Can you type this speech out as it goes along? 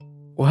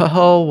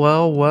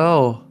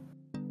Well.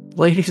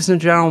 Ladies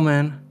and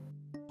gentlemen,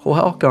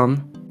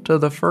 welcome to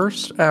the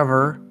first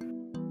ever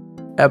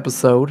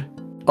episode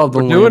of the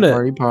LAN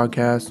Party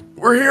podcast.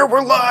 We're here,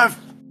 we're live!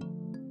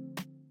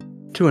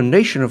 To a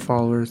nation of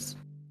followers.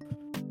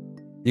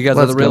 You guys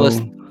are the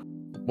realest.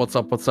 What's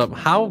up?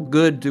 How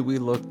good do we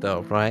look,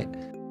 though, right?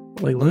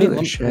 Like, look at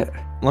this shit.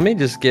 Let me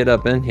just get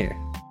up in here.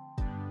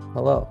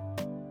 Hello.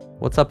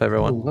 What's up,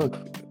 everyone? Oh, look.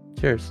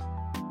 Cheers.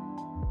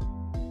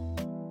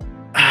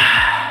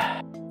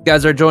 You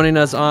guys are joining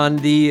us on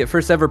the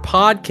first ever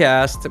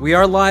podcast. We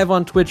are live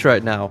on Twitch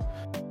right now.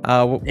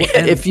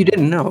 If you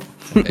didn't know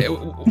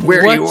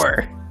where you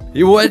were.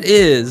 What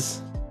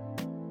is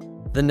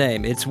the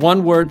name? It's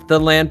one word, the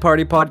LAN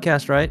Party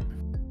podcast, right?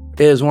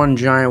 It is one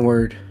giant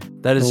word.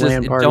 That is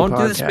just, don't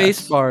do the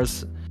space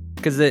bars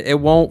because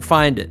it won't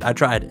find it. I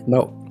tried it.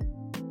 No.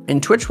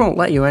 And Twitch won't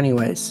let you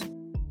anyways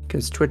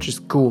because Twitch is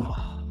cool.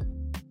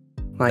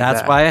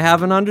 That's why I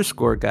have an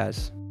underscore,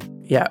 guys.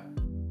 Yeah.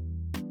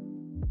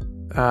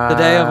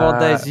 Today of all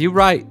days. You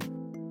right.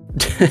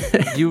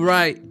 You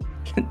right.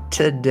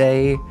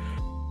 Today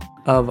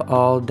of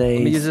all days.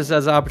 Let me use this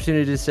as an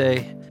opportunity to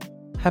say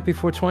happy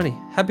 420.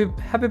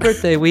 Happy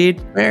birthday, Weed.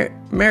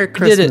 Merry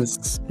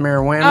Christmas,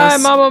 marijuana. Hi,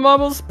 Mama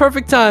Mumbles.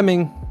 Perfect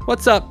timing.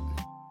 What's up?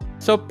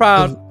 So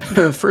proud.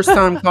 First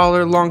time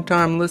caller, long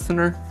time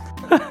listener.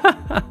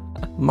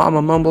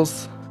 Mama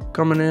Mumbles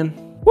coming in.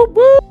 Whoop,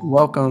 whoop.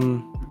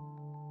 Welcome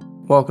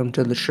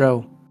to the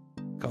show.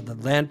 Called the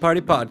LAN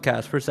Party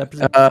podcast, first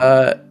episode.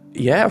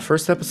 Yeah,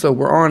 first episode.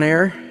 We're on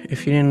air.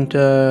 If you didn't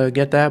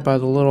get that by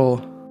the little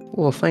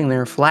thing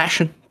there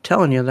flashing,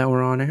 telling you that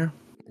we're on air.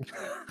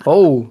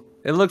 Oh,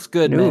 it looks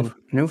good, man.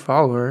 New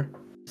follower.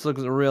 This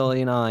looks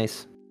really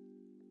nice.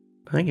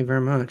 Thank you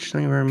very much.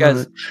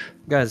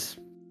 Guys,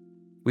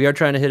 we are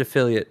trying to hit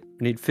affiliate.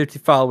 We need 50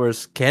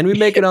 followers. Can we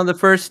make it on the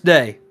first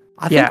day?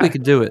 I think we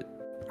could do it.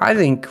 I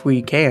think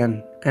we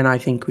can, and I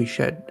think we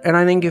should. And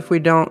I think if we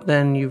don't,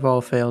 then you've all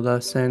failed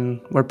us,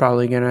 and we're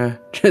probably going to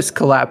just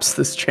collapse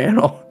this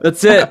channel.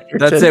 That's it.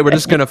 That's it. We're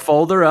just going to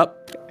fold her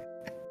up.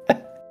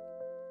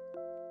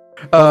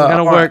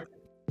 Gonna work.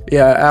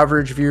 Yeah,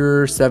 average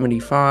viewer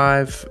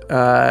 75,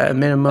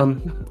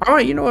 minimum. All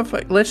right, you know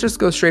what? Let's just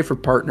go straight for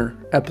partner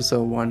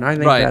episode 1. I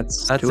think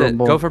that's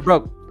doable. It. Go for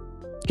broke.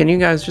 Can you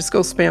guys just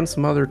go spam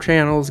some other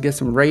channels, get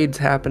some raids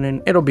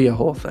happening? It'll be a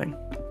whole thing.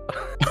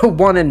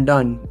 One and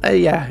done.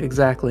 Yeah,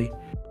 exactly.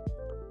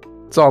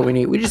 That's all we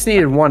need. We just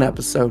needed one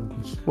episode.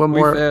 One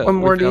more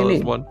do you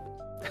need? One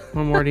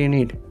more do you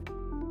need?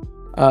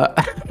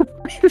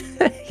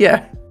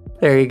 Yeah,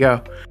 there you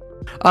go.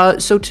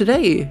 So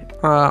today,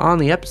 on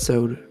the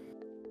episode,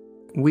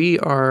 we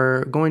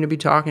are going to be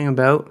talking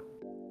about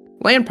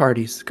LAN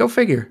parties. Go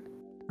figure,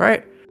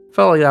 right?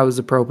 Felt like that was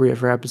appropriate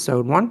for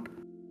episode 1.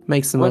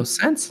 Makes the most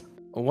sense.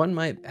 One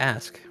might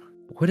ask,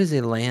 what is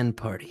a LAN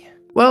party?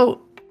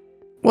 Well,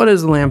 what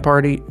is a LAN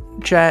party?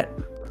 Chat,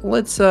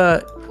 let's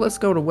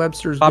go to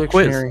Webster's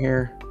Dictionary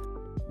here.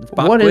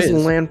 What is a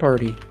LAN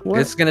party?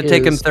 It's going to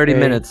take him 30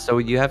 minutes, so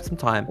you have some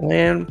time.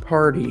 LAN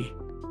party.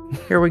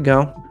 Here we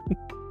go.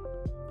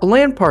 A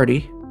LAN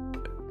party,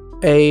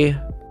 a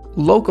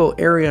local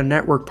area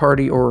network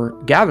party or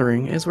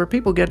gathering, is where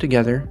people get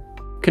together,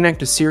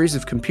 connect a series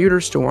of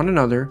computers to one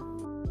another,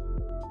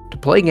 to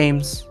play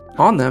games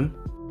on them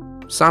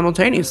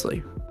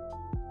simultaneously.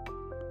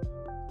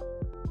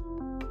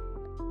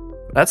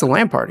 That's a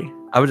LAN party.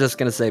 I was just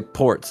going to say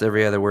ports,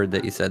 every other word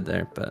that you said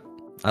there, but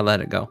I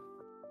let it go.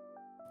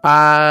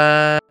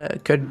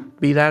 Could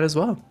be that as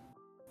well.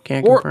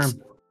 Can't ports.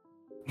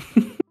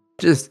 Confirm.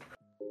 Just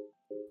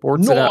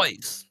ports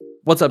noise.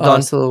 What's up,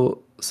 Don?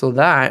 So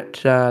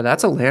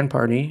that's a LAN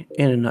party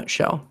in a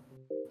nutshell.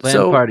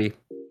 LAN party.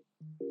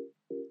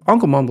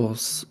 Uncle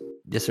Mumbles.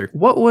 Yes, sir.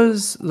 What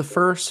was the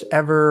first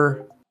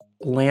ever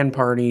LAN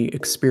party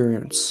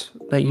experience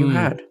that you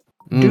had?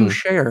 Do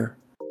share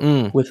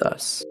with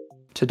us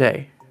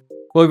today.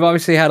 Well, we've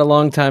obviously had a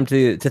long time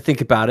to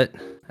think about it.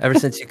 Ever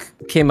since you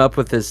came up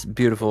with this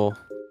beautiful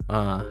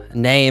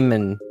name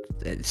and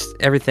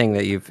everything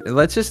that you've...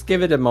 Let's just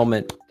give it a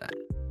moment.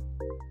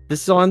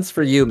 This one's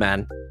for you,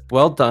 man.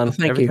 Well done.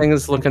 Everything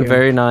is looking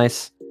very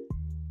nice.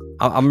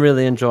 I'm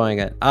really enjoying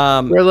it.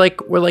 We're like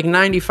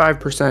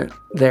 95%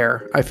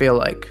 there, I feel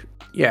like.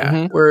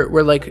 Yeah.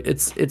 We're like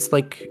it's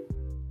like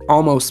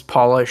almost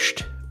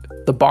polished.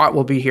 The bot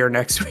will be here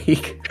next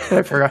week.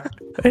 I forgot.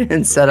 I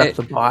didn't set up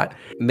the bot.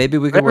 Maybe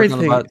we can work on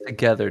the bot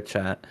together,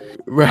 chat.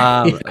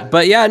 Right.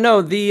 But yeah,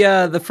 no,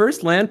 the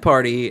first LAN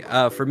party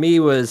for me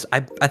was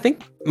I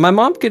think my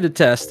mom could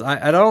attest.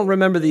 I don't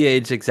remember the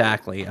age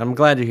exactly. I'm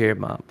glad you're here,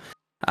 Mom.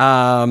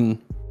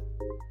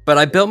 But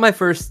I built my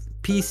first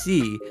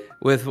PC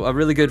with a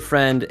really good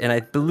friend, and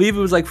I believe it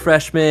was like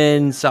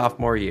freshman,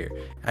 sophomore year.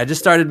 I just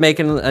started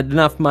making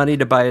enough money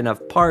to buy enough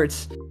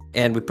parts,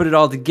 and we put it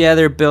all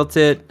together, built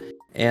it,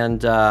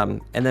 and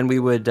then we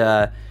would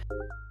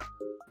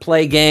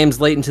play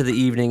games late into the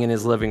evening in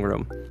his living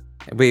room.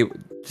 We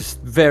just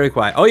very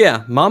quiet. Oh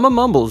yeah, Mama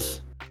Mumbles,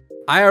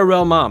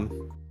 IRL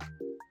mom.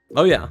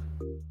 Oh yeah.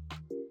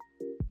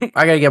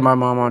 I gotta get my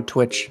mom on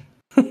Twitch.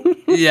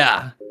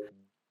 Yeah.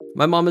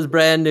 My mom is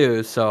brand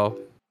new, so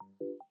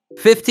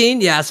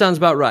 15? Yeah, sounds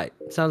about right.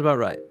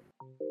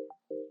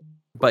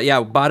 But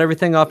yeah, bought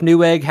everything off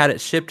Newegg, had it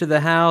shipped to the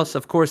house.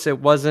 Of course, it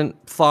wasn't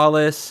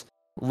flawless.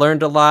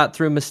 Learned a lot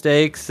through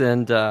mistakes,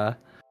 and no,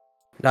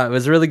 it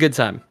was a really good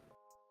time.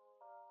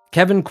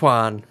 Kevin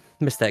Kwan,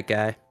 miss that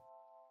guy.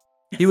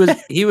 He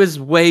was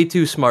way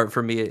too smart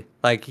for me.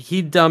 Like,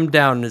 he dumbed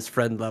down his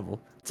friend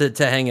level to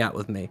hang out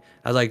with me.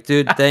 I was like,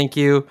 dude, thank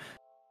you.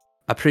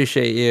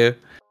 Appreciate you.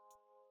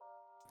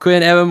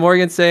 Quinn, Evan,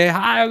 Morgan say,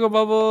 hi, Uncle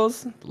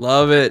Bubbles.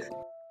 Love it.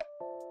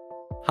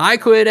 Hi,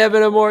 Quinn,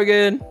 Evan, and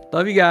Morgan.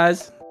 Love you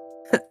guys.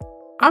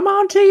 I'm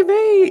on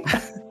TV.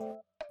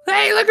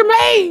 Hey, look at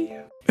me.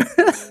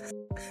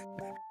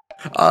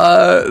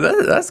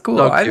 That's cool.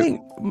 So I cute.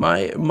 think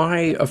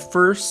my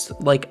first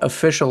like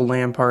official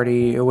LAN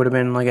party, it would have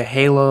been like a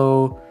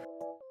Halo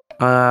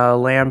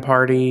LAN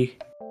party.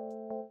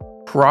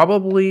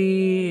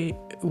 Probably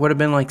would have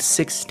been like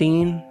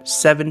 16,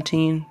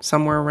 17,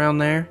 somewhere around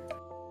there.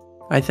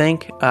 I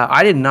think.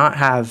 I did not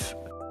have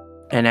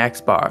an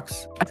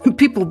Xbox.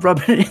 People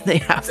rubbing it in, they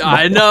have.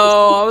 I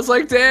know. I was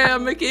like,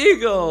 damn,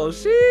 McEagle.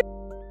 Shit.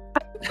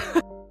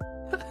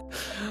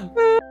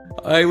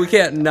 We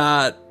can't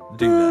not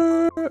do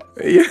that.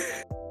 Yeah.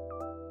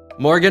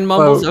 Morgan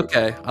mumbles?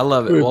 Okay, I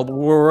love it. Well, we'll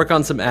work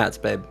on some ads,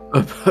 babe.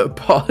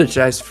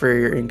 Apologize for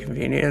your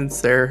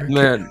inconvenience there.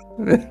 Man.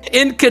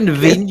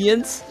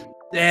 Inconvenience?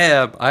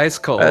 Damn, ice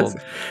cold.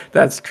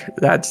 That's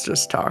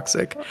just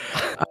toxic.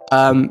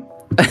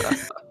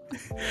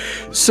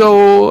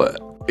 So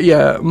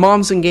yeah,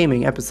 Moms and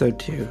Gaming episode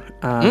 2.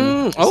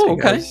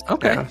 Okay.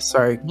 Yeah,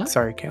 sorry,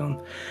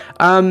 Kalen.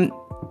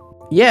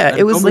 Yeah,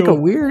 it was like a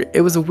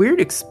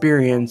weird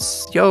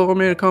experience. Yo, I'm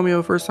gonna call me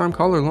a first time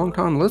caller, long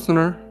time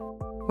listener.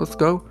 Let's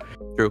go.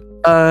 True.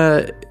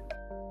 I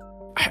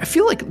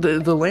feel like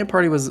the LAN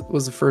party was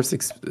the first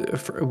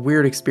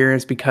weird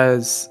experience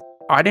because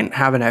I didn't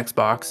have an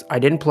Xbox. I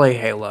didn't play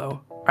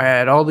Halo. I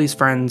had all these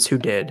friends who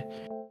did,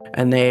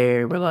 and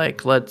they were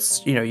like,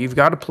 "Let's, you've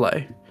got to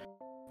play."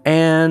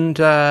 And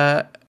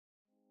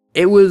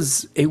it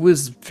was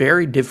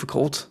very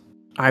difficult.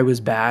 I was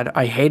bad.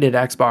 I hated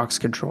Xbox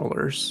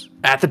controllers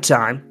at the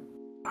time.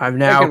 I've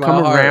now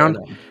come around.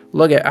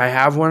 Look, I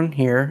have one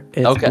here.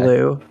 It's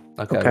blue.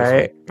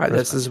 Okay.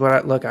 This is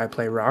what I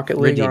play Rocket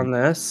League on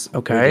this.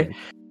 Okay.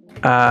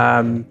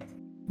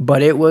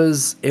 But it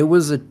was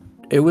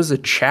a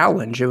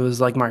challenge. It was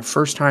like my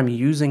first time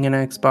using an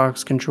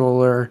Xbox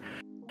controller,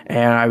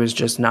 and I was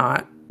just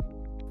not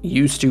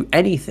used to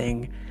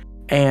anything.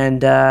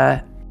 And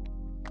I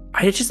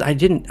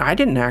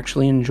didn't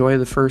actually enjoy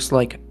the first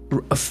like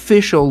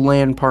official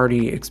LAN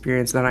party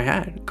experience that I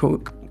had.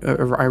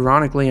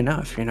 Ironically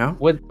enough,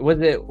 Was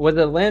it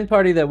a LAN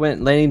party that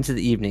went late into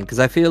the evening? Because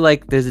I feel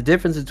like there's a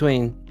difference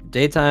between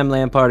daytime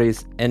LAN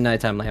parties and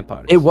nighttime LAN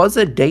parties. It was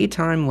a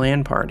daytime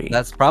LAN party.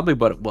 That's probably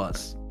what it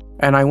was.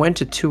 And I went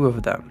to 2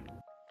 of them.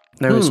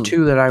 There was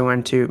 2 that I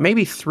went to,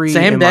 maybe 3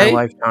 Same in day?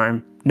 my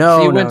lifetime. No,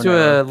 so you went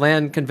to a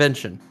LAN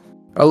convention.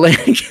 A LAN.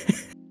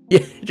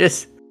 Yeah,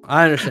 just.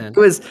 I understand.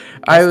 That's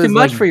too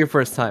much for your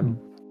first time.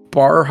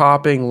 Bar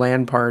hopping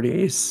LAN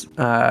parties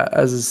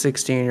as a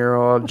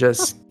 16-year-old,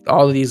 just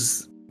all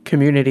these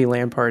community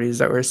LAN parties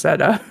that were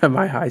set up at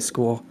my high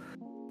school.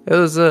 It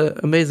was an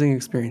amazing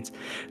experience.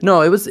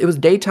 No, it was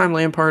daytime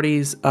LAN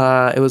parties.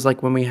 It was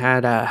like when we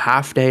had a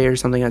half day or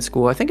something at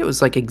school. I think it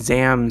was like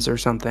exams or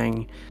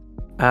something.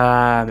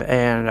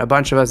 And a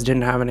bunch of us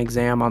didn't have an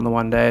exam on the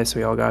one day, so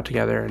we all got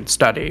together and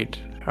studied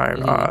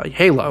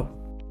Halo.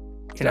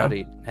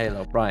 Studied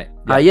Halo, right?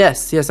 Yeah.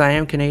 Yes, I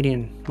am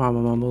Canadian. Mama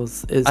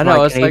Mumbles is I know,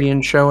 my it's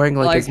Canadian showing.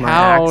 Like, is my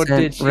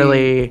accent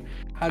really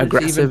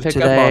aggressive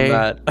today?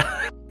 How did she even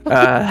pick up on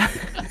that?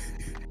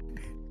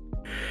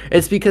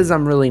 It's because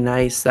I'm really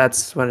nice.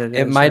 That's what it is.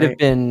 It might have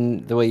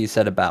been the way you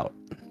said about.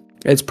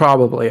 It's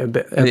probably a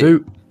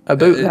boot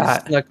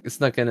that. It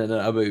snuck in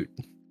a boot.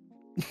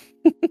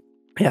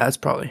 Yeah, that's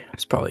probably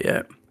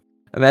it.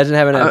 Imagine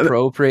having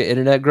appropriate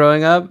internet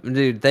growing up,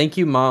 dude. Thank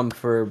you, Mom,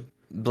 for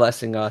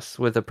blessing us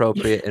with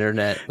appropriate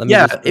internet. Let me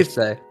just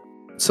say.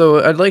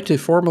 So I'd like to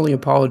formally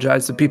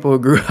apologize to people who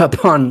grew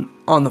up on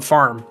the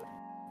farm.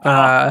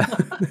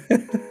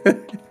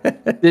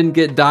 Didn't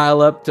get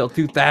dial up till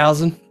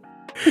 2000.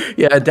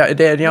 Yeah,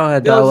 Danielle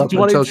had dial up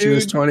until she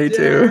was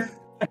 22.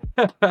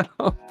 Yeah.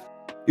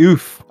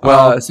 Oof.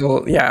 Well,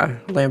 so yeah,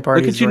 LAN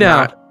parties. Look at you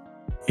now.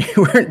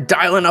 You weren't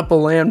dialing up a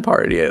LAN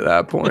party at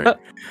that point.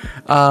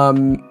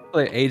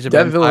 Like Age of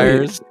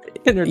Empires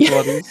in her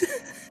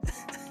 20s.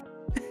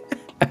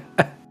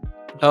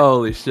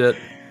 Holy shit.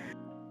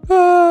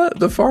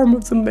 The farm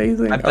was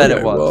amazing. I bet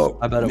it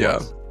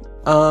was.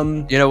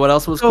 You know what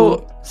else was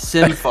cool?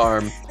 Sim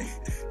Farm.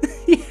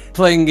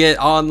 Playing it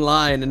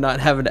online and not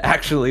having to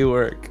actually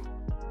work.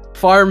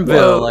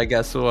 Farmville, I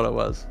guess is what it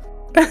was.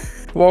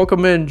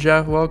 Welcome in,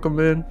 Jeff. Welcome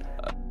in.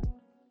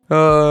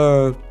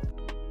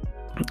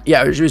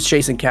 Yeah, she was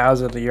chasing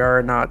cows in the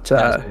yard, not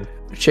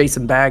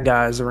chasing bad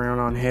guys around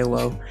on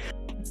Halo.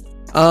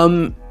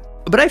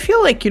 But I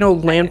feel like,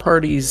 LAN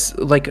parties,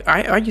 like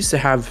I used to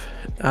have,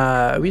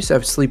 we used to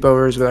have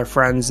sleepovers with our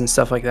friends and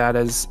stuff like that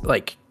as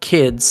like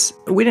kids.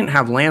 We didn't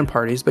have LAN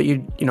parties, but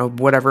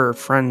whatever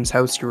friend's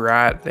house you were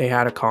at, they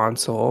had a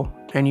console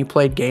and you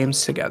played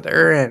games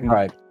together. And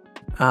Right.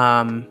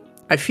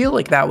 I feel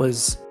like that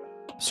was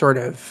sort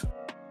of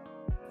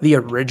the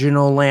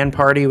original LAN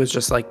party, was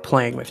just like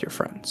playing with your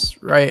friends,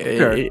 right?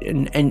 Sure.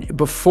 And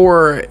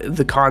before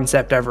the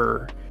concept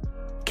ever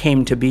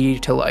came to be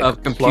to like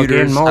Of plug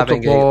computers in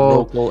having a multiple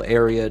local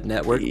area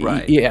network,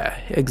 right? Yeah,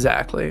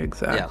 exactly.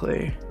 Yeah,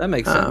 that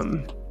makes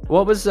sense.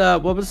 What was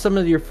some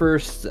of your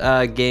first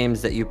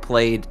games that you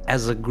played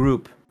as a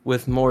group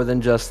with more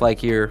than just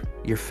like your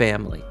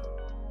family?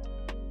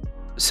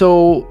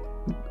 So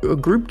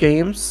group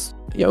games,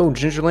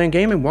 Gingerland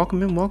Gaming,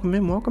 welcome in.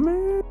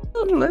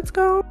 Let's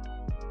go.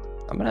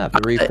 I'm gonna have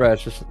to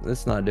refresh.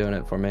 It's not doing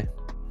it for me.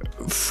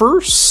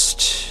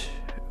 First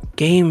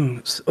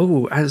games,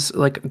 as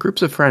like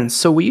groups of friends.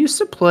 So we used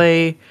to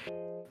play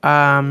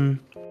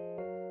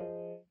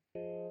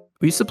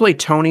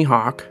Tony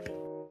Hawk.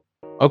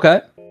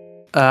 Okay.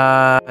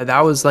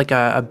 That was like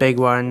a big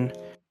one.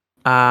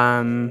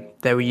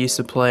 That we used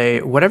to play.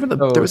 There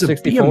was a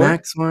 64?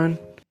 BMX one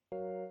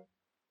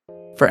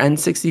for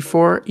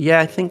N64. Yeah,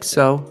 I think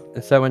so.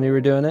 Is that when you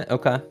were doing it?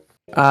 Okay.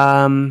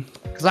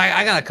 Because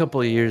I got a couple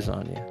of years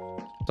on you.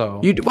 So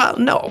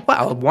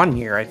 1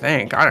 year, I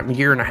think. A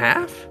year and a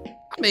half.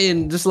 I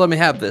mean, just let me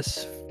have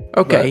this.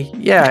 Okay,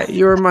 But... yeah,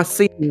 you were my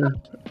senior.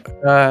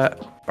 Our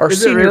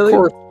Is it senior really?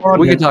 correspondent.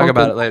 We can talk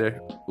about it later.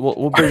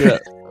 We'll bring it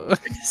up.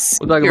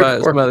 We'll talk about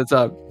it some other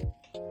time.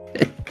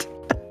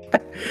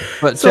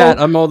 But chat,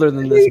 I'm older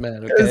than this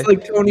man. Okay. It's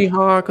like Tony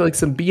Hawk, like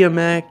some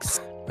BMX,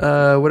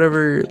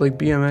 whatever, like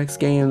BMX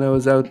game that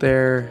was out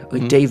there,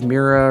 like Dave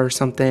Mira or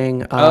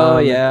something. Oh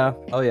yeah.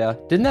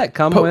 Didn't that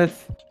come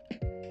with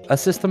a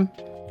system?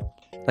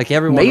 Like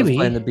everyone was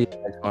playing the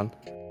BMX one.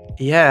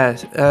 Yeah.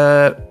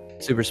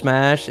 Super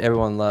Smash,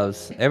 everyone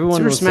loves.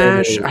 Super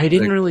Smash. I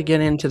didn't really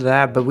get into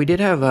that, but we did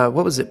have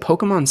what was it?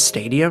 Pokemon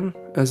Stadium.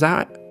 Does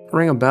that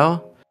ring a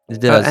bell?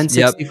 It does.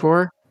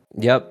 N64.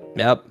 Yep.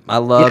 I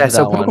love that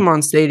so one.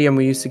 Pokemon Stadium,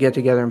 we used to get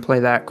together and play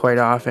that quite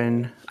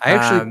often. I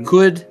actually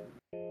could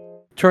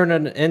turn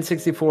an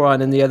N64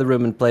 on in the other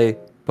room and play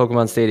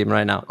Pokemon Stadium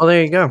right now. Oh,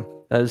 there you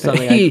go. That is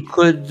something I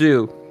could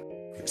do.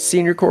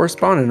 Senior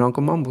correspondent,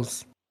 Uncle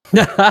Mumbles.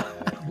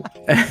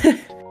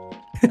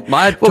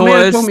 My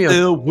toys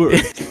still work.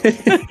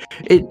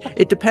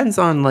 It depends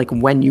on like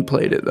when you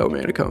played it though,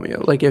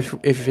 Manicomio. Like if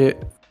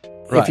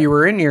you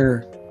were in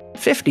your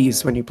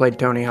 50s when you played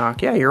Tony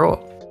Hawk, yeah, you're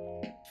old.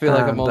 Feel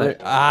like I'm older.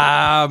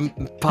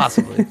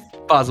 Possibly.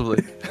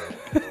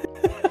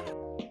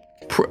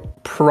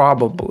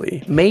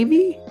 Probably.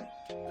 Maybe.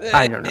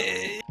 I don't know.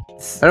 I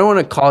don't want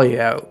to call you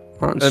out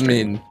on stream. I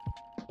mean,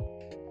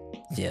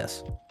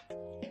 yes.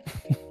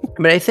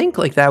 But I think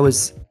like that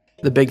was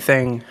the big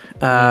thing.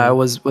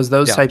 Was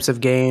those types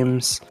of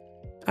games.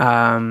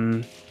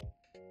 It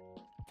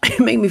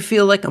made me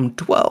feel like I'm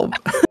 12.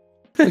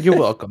 You're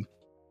welcome.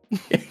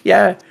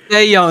 Yeah.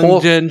 Hey, young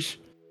Ginge.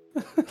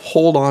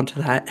 Hold on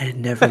to that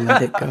and never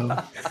let it go.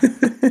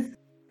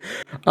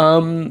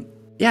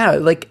 Yeah,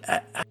 like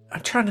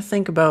I'm trying to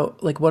think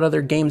about like what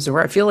other games there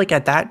were. I feel like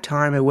at that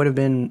time it would have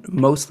been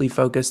mostly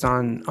focused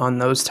on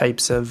those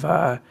types of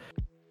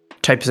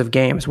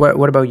games.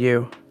 What about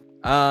you?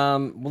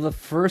 Well, the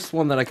first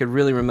one that I could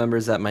really remember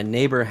is that my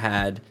neighbor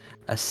had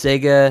a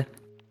Sega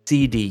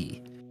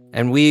CD,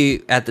 and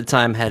we at the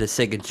time had a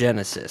Sega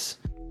Genesis,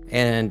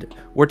 and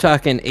we're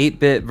talking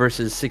 8-bit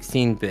versus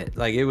 16-bit.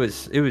 Like it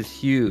was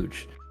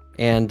huge,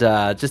 and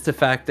just the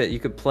fact that you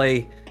could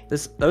play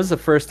this. That was the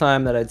first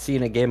time that I'd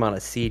seen a game on a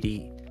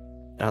CD,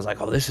 and I was like,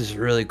 oh, this is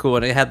really cool.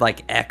 And it had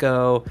like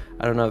Echo.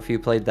 I don't know if you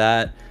played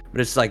that, but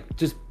it's like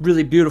just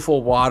really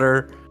beautiful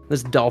water.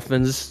 There's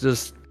dolphins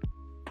just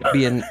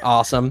being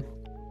awesome.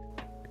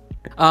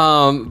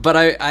 But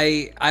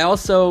I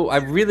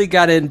really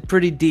got in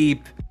pretty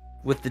deep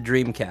with the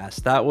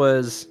Dreamcast. That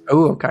was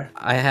okay.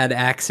 I had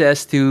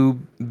access to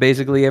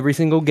basically every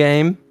single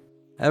game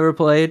ever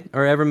played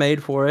or ever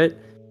made for it.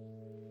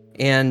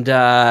 And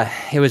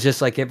it was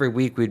just like every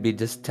week we'd be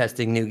just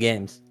testing new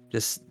games,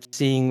 just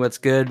seeing what's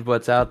good,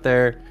 what's out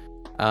there.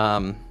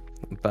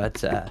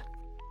 But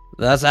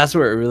that's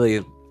where it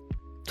really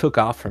took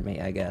off for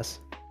me, I guess.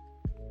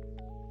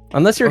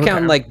 Unless you're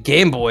counting like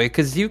Game Boy,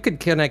 because you could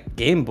connect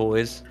Game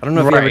Boys. I don't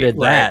know if you ever did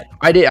that.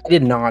 I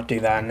did not do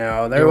that.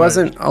 No, there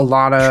wasn't a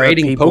lot of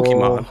trading people.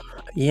 Pokemon.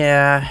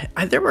 Yeah,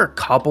 there were a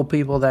couple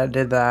people that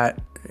did that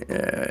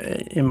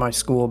in my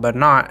school, but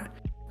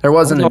there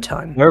wasn't a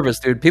ton. Nervous,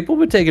 dude. People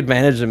would take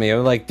advantage of me. I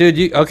was like, dude,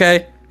 you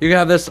can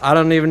have this. I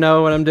don't even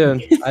know what I'm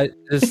doing.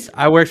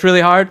 I worked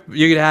really hard.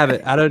 You can have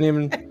it. I don't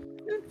even.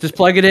 Just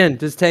plug it in.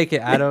 Just take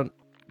it. I don't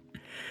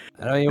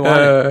even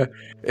want it.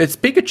 It's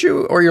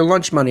Pikachu or your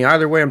lunch money.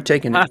 Either way, I'm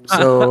taking it.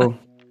 So,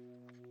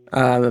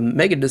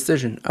 make a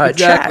decision.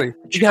 Exactly.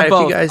 Chat, you got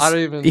both. You guys, I don't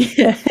even.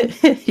 Yeah.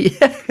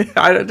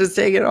 I don't just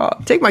take it all.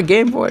 Take my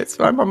Game Boy. It's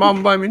fine. My mom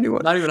will buy me a new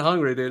one. Not even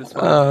hungry, dude. It's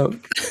fine.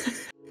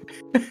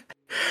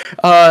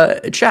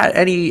 Chat,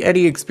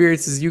 any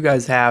experiences you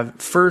guys have?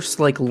 First,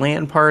 like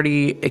LAN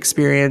party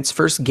experience,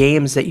 first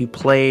games that you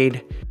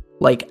played,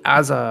 like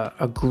as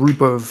a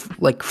group of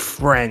like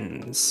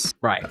friends.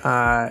 Right.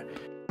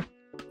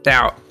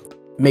 Now,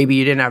 maybe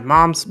you didn't have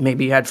moms,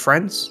 maybe you had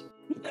friends.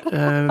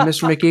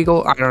 Mr.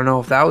 McEagle, I don't know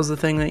if that was the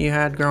thing that you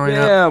had growing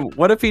up. Yeah,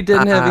 what if he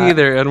didn't have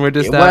either and we're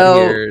just out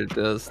here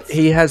just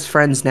he has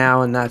friends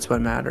now and that's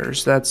what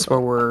matters. That's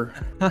what we're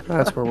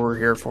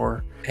here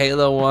for.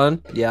 Halo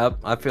 1? Yep,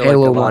 I feel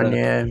Halo like 1,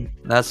 yeah.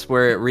 That's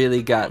where it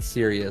really got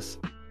serious.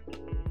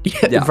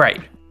 Yeah.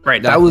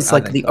 Right. That was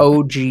like the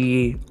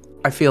OG,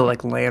 I feel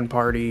like LAN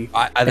party.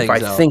 I think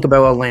if I think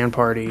about a LAN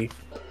party,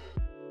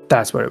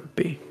 that's what it would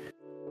be.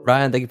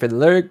 Ryan, thank you for the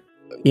lyric.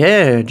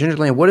 Yeah,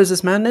 Gingerland, what is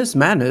this madness?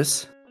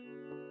 Madness?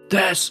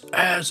 This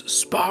is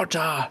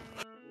Sparta.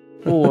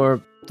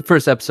 Or the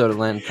first episode of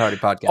LAN Party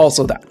podcast.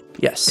 Also that.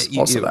 Yes,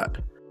 that.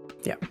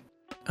 Yeah.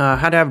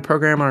 How to have a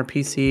program on our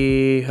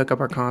PC, hook up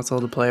our console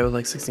to play with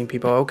like 16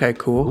 people. Okay,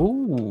 cool.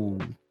 Ooh.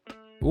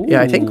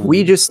 Yeah, I think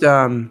we just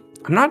I'm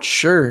not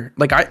sure.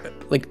 I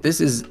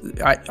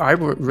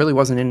really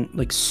wasn't in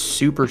like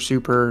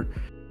super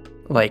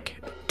like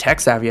tech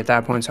savvy at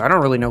that point, so I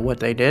don't really know what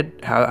they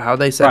did, how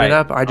they set it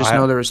up. I just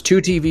know there was 2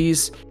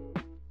 TVs,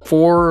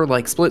 4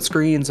 like split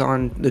screens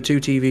on the 2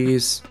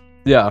 TVs.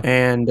 Yeah.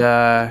 And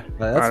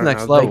that's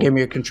next level. They gave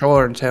me a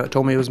controller and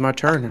told me it was my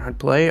turn, and I'd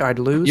play, I'd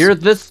lose. You're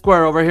this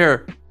square over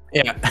here.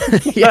 Yeah.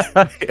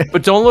 Yeah.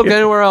 But don't look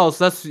anywhere else.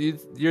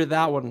 You're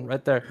that one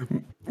right there.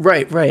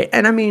 Right.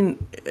 And I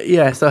mean,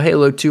 yeah, so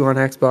Halo 2 on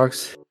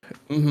Xbox.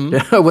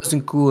 I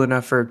wasn't cool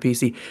enough for a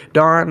PC.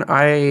 Don,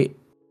 I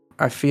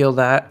feel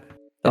that.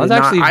 I was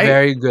actually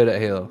very good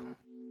at Halo.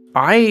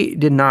 I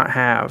did not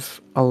have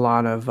a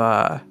lot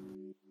of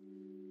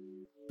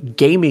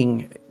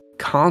gaming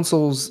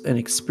consoles and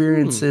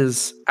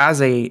experiences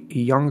as a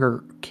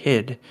younger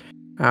kid.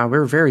 We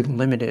were very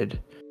limited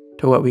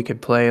to what we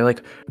could play.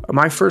 Like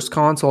my first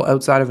console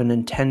outside of a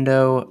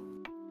Nintendo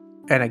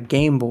and a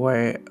Game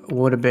Boy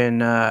would have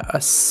been a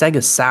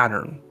Sega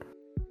Saturn.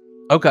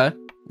 Okay.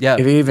 Yeah.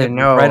 If you even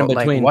know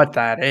like what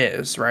that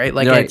is, right?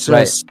 Like it's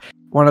just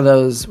one of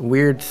those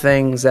weird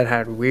things that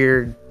had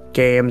weird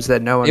games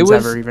that no one's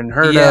ever even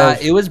heard of. Yeah,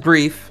 it was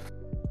brief.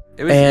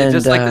 It was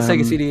just like the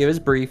Sega CD. It was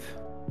brief.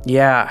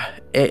 Yeah,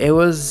 it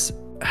was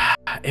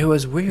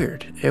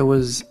weird. It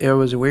was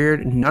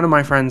weird. None of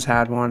my friends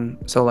had one,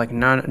 so like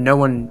no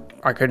one.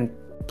 I couldn't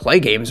play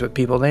games with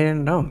people. They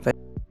didn't know.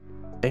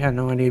 They had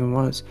no idea even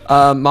was.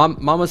 Mom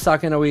was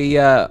talking. Are we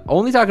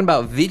only talking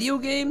about video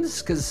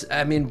games? Because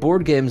I mean,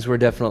 board games were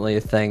definitely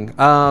a thing.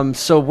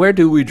 So where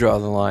do we draw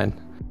the line?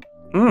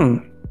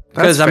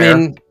 Because I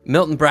mean,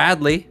 Milton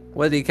Bradley.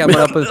 What are you coming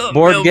up with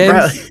board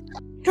games?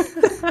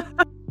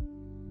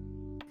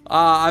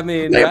 I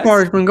mean, LAN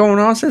Party's been going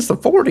on since the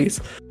 40s.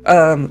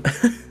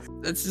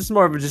 It's just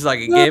more of just like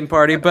a game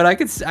party, but I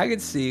could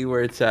see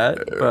where it's at.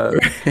 But,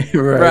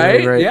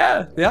 right.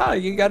 Yeah.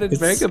 You got to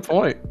make a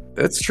point.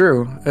 That's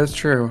true.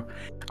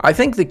 I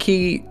think the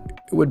key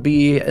would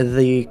be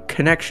the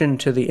connection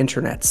to the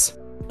internets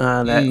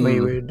that we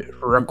would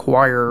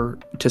require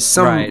to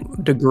some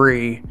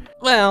degree.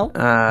 Well,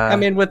 I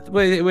mean, when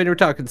we're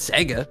talking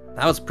Sega,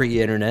 that was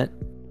pre-internet.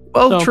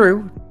 Well,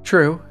 so,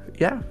 true.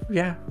 Yeah.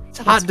 It's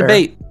a hot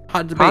debate.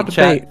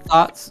 Chat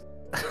thoughts.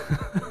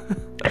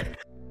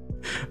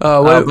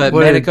 But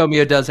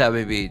Manicomio does have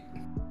a beat.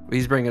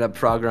 He's bringing up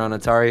Frogger on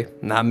Atari.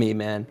 Not me,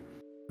 man.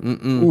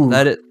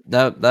 That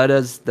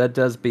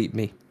does beat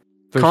me.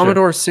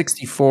 Commodore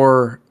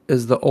 64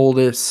 is the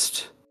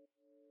oldest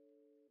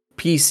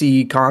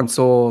PC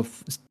console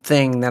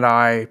thing that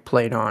I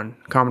played on.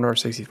 Commodore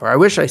 64. I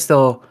wish I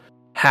still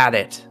had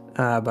it,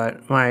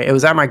 but it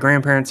was at my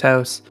grandparents'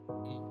 house,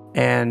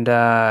 and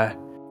I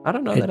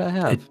don't know that I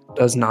have. It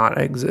does not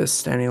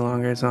exist any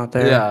longer. It's not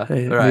there. Yeah,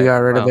 we got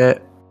rid of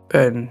it.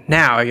 And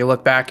now you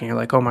look back and you're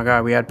like, oh my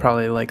god, we had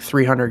probably like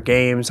 300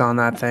 games on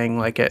that thing.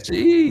 Like it,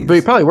 but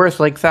it's probably worth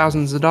like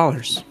thousands of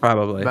dollars.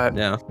 Probably. But,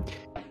 yeah.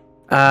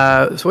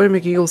 So what did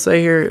McEagle say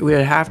here? We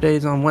had half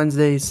days on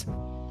Wednesdays.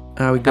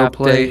 We go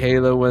play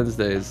Halo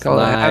Wednesdays. Call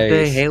it half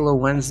day Halo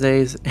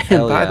Wednesdays.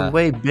 And by the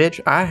way, bitch,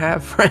 I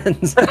have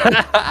friends.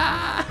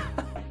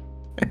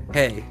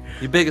 Hey,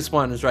 your biggest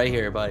one is right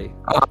here, buddy.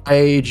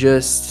 I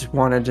just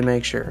wanted to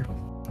make sure.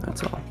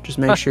 That's all. Just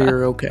make sure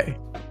you're okay.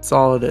 That's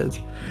all it is.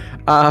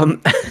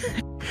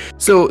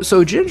 So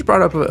Ginge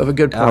brought up a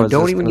good point.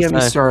 Don't even get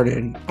me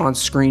started on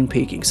screen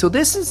peeking. So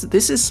this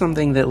is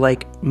something that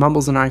like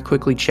Mumbles and I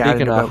quickly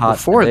chatted about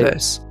before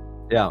this.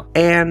 Yeah.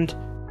 And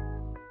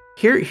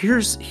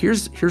here's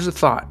a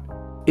thought.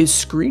 Is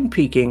screen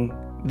peeking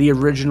the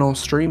original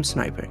stream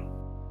sniping?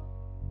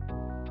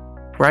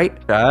 Right?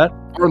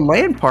 Or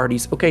LAN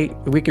parties. Okay,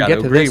 we can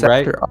get to this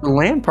after. Are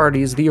LAN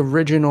parties the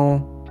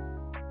original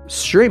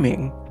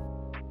streaming?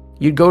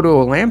 You'd go to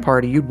a LAN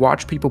party, you'd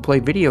watch people play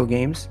video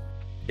games.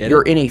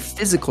 You're in a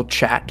physical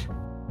chat,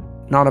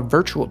 not a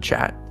virtual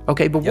chat.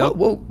 Okay, but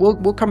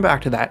we'll come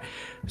back to that.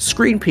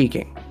 Screen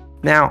peeking.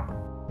 Now,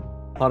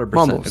 100%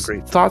 Mumbles,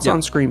 agreed. Thoughts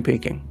on screen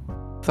peeking?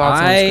 On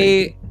screen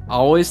peeking?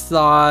 always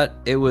thought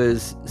it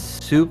was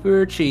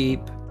super cheap,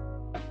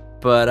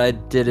 but I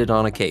did it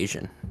on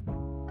occasion.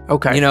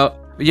 Okay.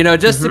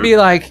 Just to be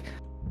like,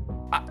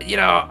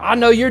 I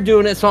know you're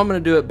doing it, so I'm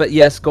going to do it. But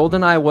yes,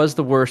 GoldenEye was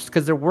the worst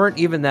because there weren't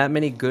even that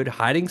many good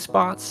hiding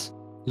spots.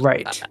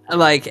 Right.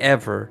 Like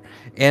ever.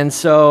 And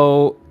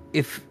so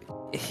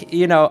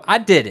I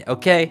did it,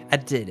 okay? I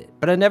did it.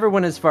 But I never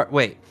went as far.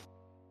 Wait,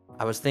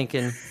 I was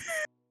thinking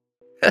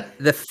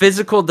the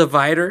physical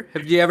divider.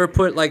 Have you ever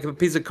put like a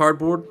piece of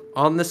cardboard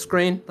on the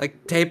screen,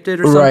 like taped it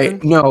or something?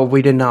 Right. No,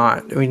 we did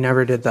not. We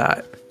never did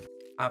that.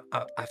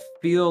 I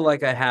feel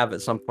like I have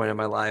at some point in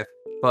my life.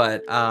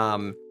 But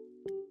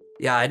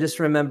yeah, I just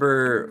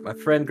remember my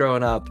friend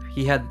growing up,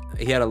 he had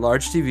a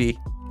large TV,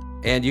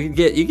 and you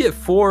get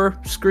 4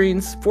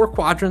 screens, 4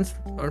 quadrants,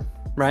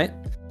 right?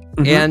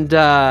 Mm-hmm. And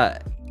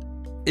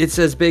it's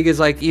as big as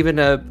like even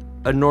a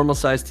normal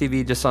sized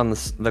TV just on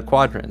the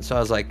quadrant. So I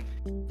was like,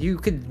 you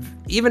could,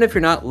 even if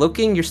you're not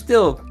looking, you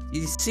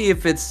see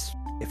if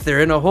they're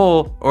in a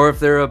hole or if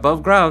they're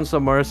above ground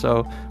somewhere.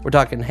 So we're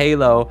talking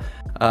Halo,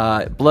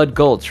 Blood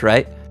Gulch,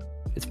 right?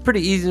 It's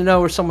pretty easy to know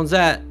where someone's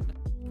at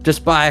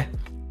just by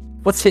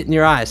what's hitting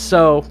your eyes.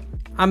 So,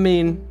 I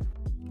mean,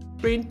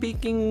 screen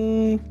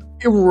peeking.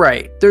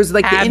 Right. There's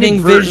like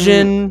having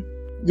vision.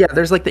 Yeah,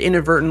 there's like the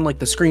inadvertent, like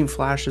the screen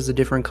flash is a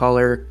different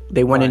color.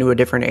 They went into a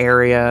different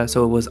area,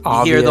 so it was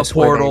obvious. Hear the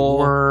portal.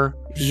 Where they were.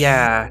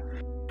 Yeah.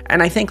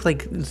 And I think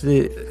like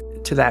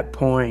to that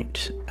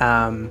point,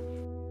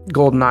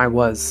 GoldenEye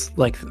was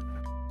like,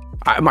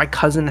 my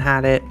cousin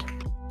had it,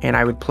 and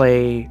I would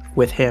play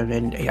with him,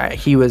 and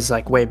he was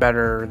like way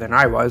better than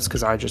I was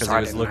because I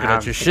was looking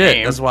at your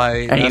shit. That's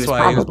why he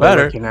was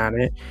better. Looking at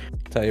it.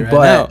 Tell you right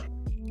now.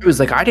 It was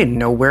like I didn't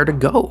know where to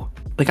go.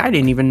 Like I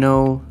didn't even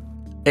know.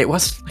 It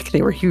was like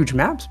they were huge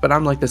maps, but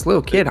I'm like this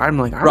little kid. I'm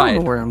like I don't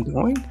know where I'm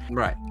going.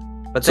 Right.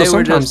 But so they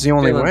were sometimes just the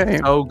only way.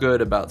 So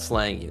good about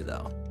slaying you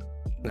though.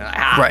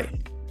 Right.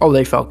 Oh,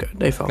 they felt good.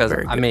 They felt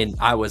very good. I mean,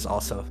 I was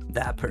also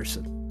that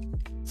person.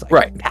 It's like,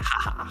 right.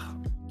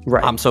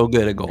 Right. I'm so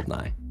good at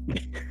GoldenEye.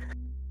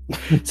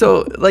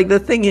 So like the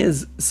thing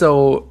is,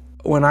 so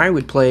when I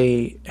would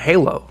play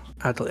Halo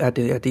at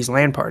these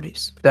LAN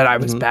parties that I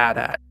was bad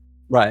at,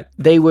 right?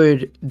 They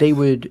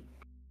would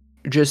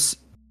just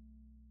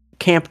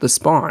camp the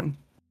spawn,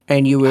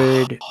 and you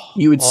would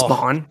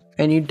spawn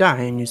and you'd die,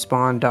 and you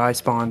spawn, die,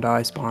 spawn,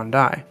 die, spawn,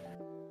 die.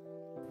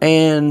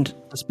 And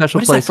a special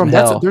place from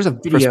hell. There's a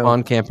video for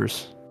spawn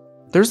campers.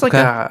 There's like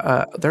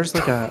a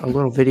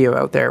little video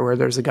out there where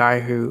there's a guy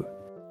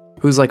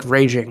who's like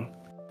raging.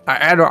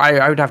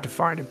 I would have to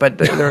find it, but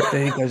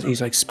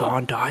he's like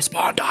spawn, die,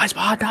 spawn, die,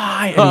 spawn,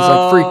 die,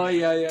 and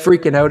he's like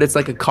freaking out. It's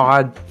like a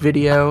COD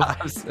video. I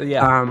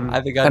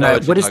think I know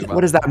what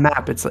is that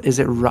map? Is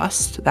it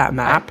Rust? That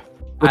map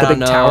with a big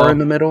tower in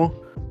the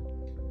middle.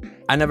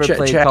 I never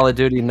played Call of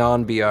Duty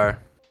non-BR.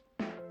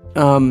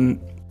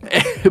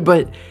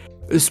 But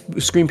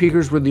screen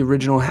peekers were the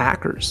original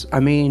hackers. I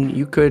mean,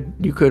 you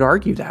could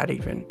argue that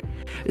even.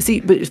 See,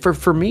 but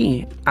for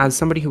me, as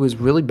somebody who was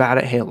really bad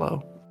at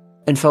Halo,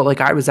 and felt like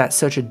I was at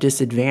such a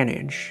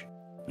disadvantage,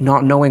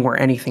 not knowing where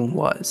anything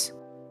was.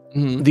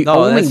 Mm-hmm. The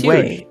only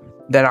way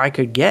that I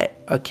could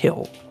get a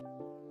kill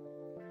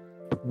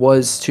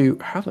was to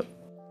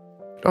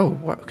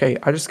okay,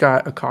 I just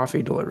got a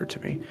coffee delivered to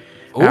me.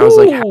 And I was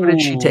like, how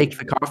did she take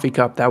the coffee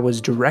cup that was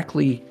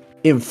directly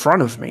in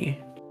front of me?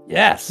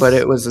 Yes, but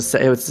it was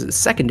a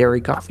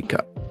secondary coffee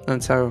cup.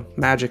 That's how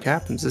magic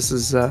happens. This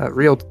is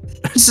real.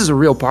 This is a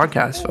real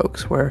podcast,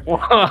 folks. Where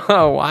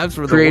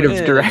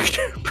creative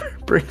director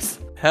brings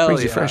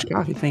you fresh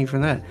coffee. Thank you for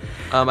that.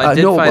 I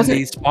did find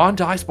the spawn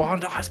die.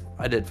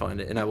 I did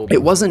find it, and I will.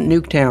 It wasn't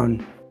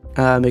Nuketown,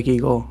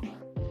 McEagle.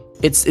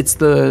 It's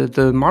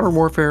the Modern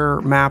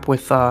Warfare map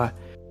with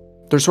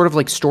there's sort of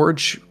like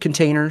storage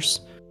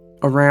containers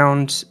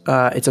around.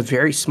 It's a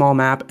very small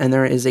map, and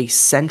there is a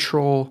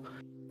central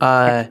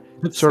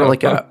sort of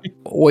like a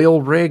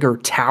oil rig or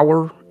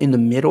tower in the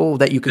middle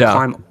that you can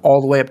climb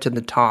all the way up to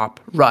the top.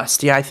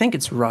 Rust. Yeah, I think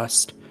it's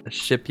Rust. A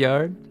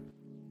shipyard?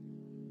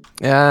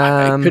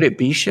 Could it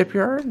be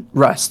Shipyard?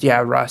 Rust.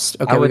 Yeah, Rust.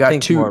 Okay, we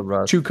got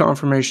two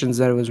confirmations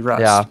that it was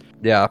Rust.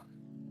 Yeah.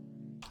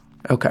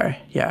 Okay,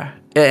 yeah.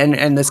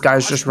 And this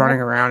guy's just running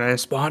around and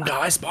spawn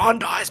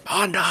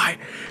die,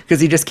 because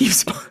he just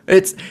keeps.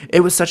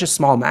 It was such a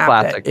small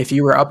map that if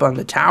you were up on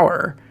the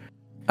tower,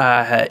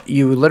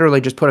 you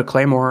literally just put a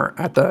claymore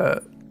at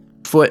the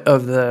foot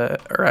of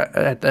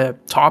at the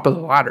top of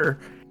the ladder,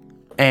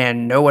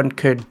 and no one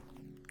could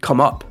come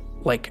up.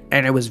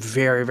 And it was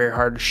very, very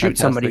hard to shoot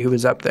somebody who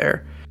was up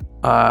there.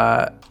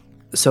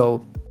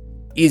 So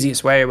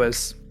easiest way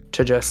was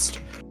to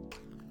just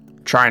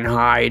try and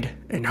hide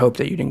and hope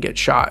that you didn't get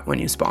shot when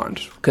you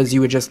spawned, because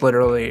you would just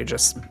literally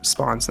just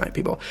spawn snipe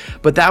people.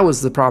 But that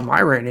was the problem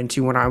I ran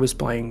into when I was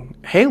playing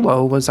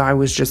Halo, was I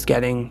was just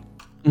getting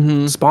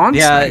spawn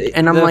sniped.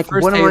 And I'm like,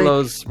 what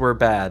Halos were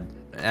bad.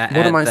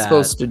 What am I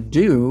supposed to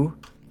do?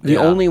 The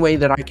only way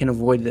that I can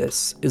avoid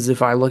this is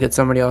if I look at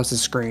somebody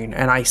else's screen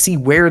and I see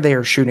where they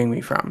are shooting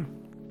me from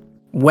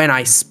when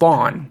I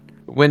spawn.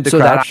 When to so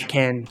that I crouch.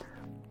 can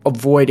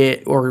avoid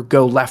it or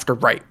go left or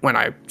right when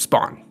I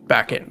spawn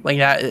back in. Like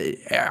that,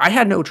 I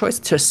had no choice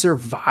to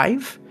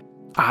survive.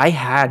 I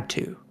had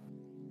to.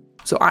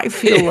 So I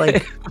feel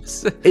like,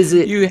 is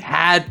it? You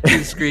had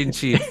to screen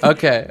cheat.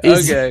 Okay,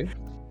 Is okay.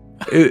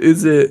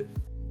 is it?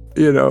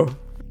 You know,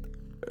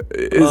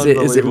 is it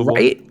Unbelievable.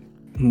 right?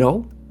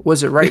 No.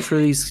 Was it right for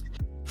these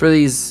For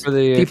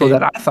the people game?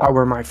 that I thought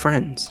were my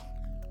friends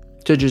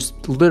to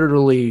just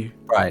literally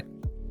Right.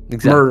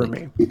 Exactly. murder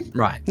me?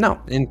 Right. No,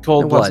 In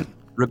cold it blood, wasn't.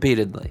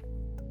 repeatedly.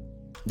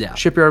 Yeah.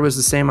 Shipyard was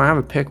the same. I have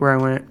a pick where I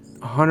went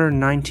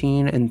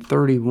 119 and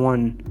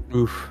 31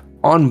 Oof.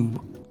 on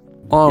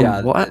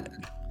Yeah. what?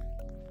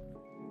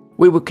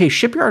 Wait, okay.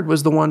 Shipyard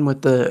was the one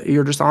with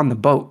you're just on the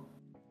boat,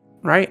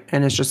 right?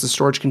 And it's just the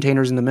storage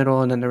containers in the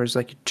middle, and then there was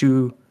like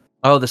two.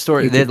 Oh, the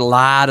storage. You They had could- a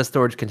lot of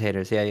storage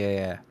containers. Yeah, yeah,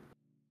 yeah.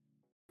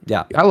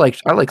 Yeah. I like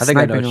I think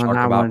I know sniping what on you're that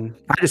talking about. one.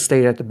 I just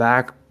stayed at the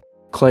back.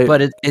 Clay,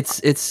 But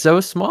it's so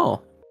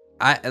small.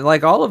 I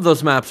like all of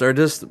those maps are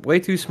just way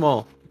too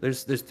small.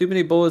 There's too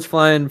many bullets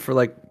flying for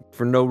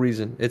no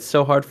reason. It's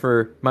so hard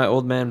for my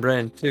old man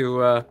brain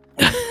to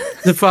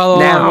follow along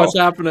Now. what's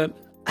happening.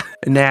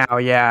 now,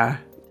 yeah.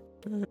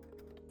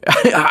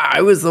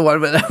 I was the one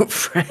without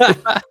friends.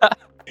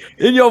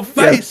 In your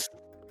face.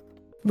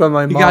 But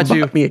my He mom got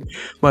you. bought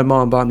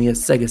me a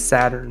Sega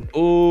Saturn.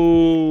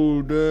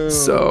 Oh damn.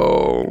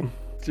 So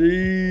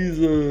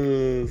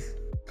Jesus.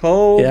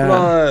 Cold Yeah.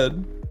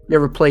 blood. you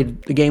ever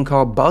played the game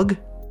called Bug?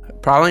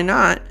 Probably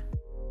not.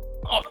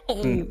 Oh,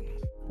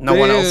 No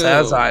one else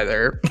has damn.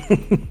 either.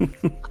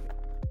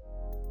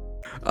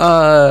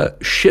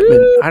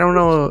 Shipment. I don't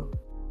know.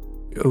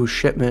 Oh,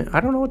 Shipment. I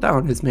don't know what that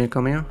one is, man.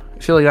 Coming out. I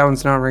feel like that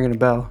one's not ringing a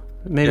bell.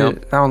 Maybe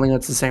Yep. I don't think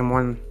that's the same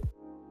one.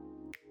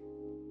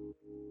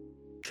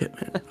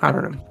 Shipment. I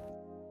don't know.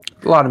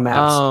 A lot of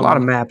maps. A lot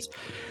of maps.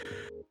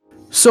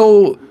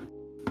 So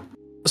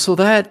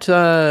that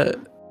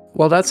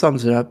well, that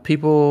sums it up.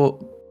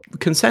 People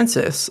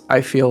consensus.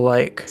 I feel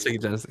like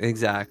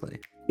Exactly.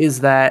 is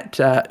that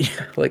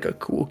like a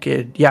cool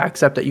kid. Yeah,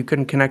 except that you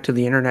couldn't connect to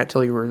the internet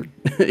till you were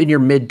in your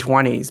mid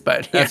 20s.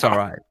 But That's all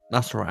right.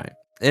 That's all right.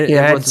 It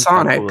had wasn't so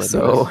Sonic, cool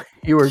so anyways.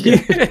 you were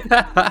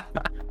good.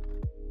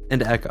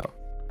 And Echo.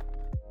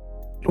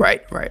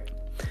 Right.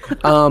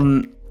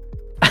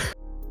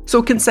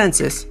 So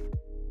consensus: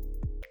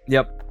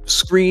 Yep.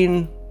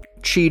 screen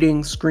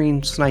cheating,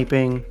 screen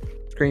sniping,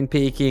 Screen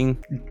peeking.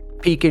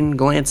 peeking,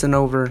 glancing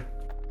over.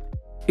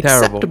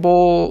 Terrible.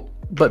 Acceptable,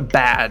 but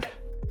bad.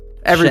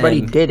 Everybody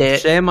Shame. did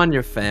it, Shame on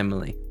your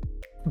family.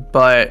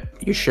 but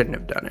you shouldn't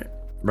have done it.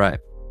 Right.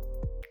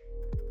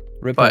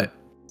 But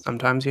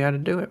sometimes you had to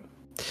do it.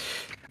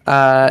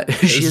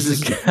 She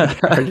is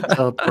hard to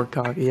teleport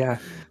coffee. Yeah.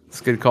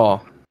 It's a good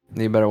call.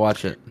 You better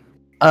watch it.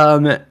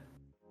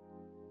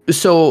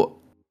 So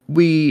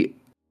we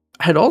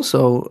had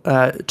also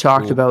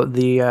talked Cool. about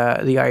the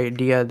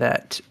idea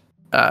that,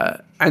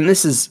 and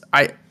this is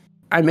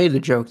I made the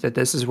joke that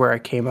this is where I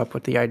came up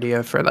with the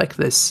idea for like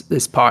this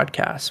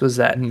podcast was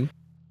that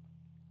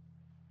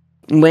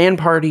LAN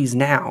parties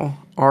now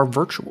are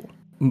virtual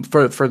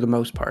for the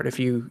most part. If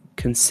you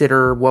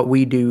consider what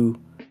we do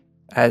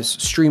as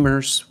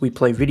streamers, we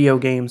play video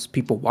games.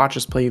 People watch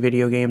us play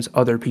video games.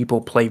 Other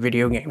people play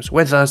video games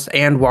with us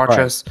and watch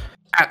us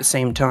at the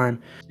same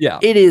time. Yeah.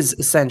 It is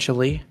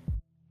essentially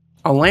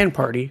a LAN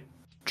party,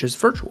 just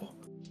virtual.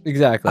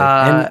 Exactly.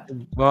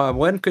 And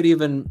one could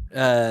even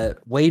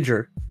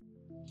wager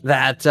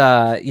that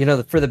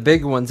for the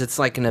big ones, it's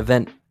like an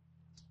event.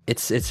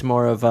 It's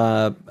more of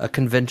a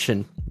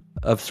convention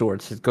of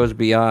sorts. It goes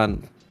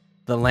beyond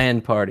the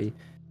LAN party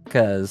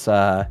because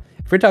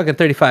if we're talking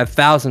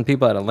 35,000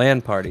 people at a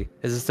LAN party,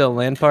 is it still a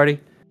LAN party?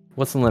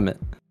 What's the limit?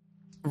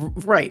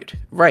 Right.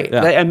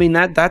 Yeah. I mean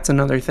that's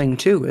another thing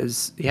too.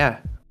 Is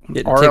Getting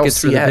tickets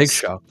for the big RLCS.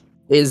 show.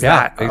 Is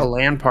Yeah, that a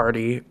LAN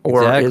party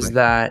or is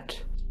Exactly.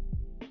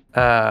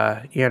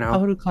 that How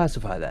would you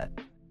classify that?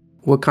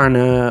 what kind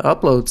of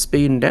upload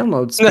speed and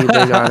download speed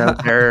they got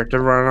out there to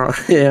run on?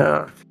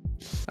 Yeah.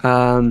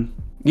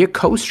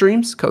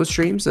 Co-streams.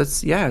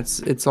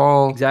 It's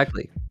all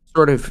Exactly.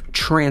 sort of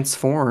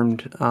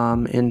transformed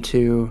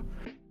into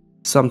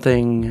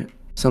something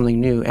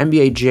new.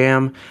 NBA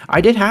Jam. I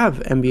did have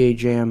NBA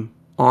Jam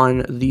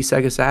on the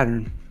Sega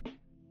Saturn.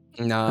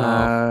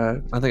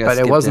 No, I think I but it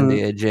skipped wasn't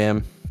NBA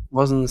Jam.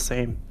 wasn't the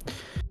same.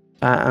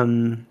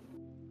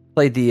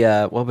 Played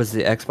the what was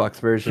the Xbox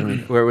version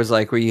where it was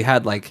like where you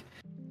had like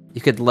you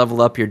could level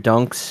up your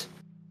dunks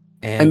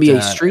and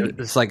NBA Street?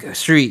 It's like a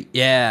street,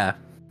 yeah,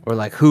 or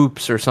like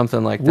hoops or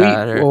something like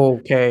that.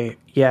 Okay,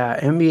 yeah,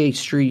 NBA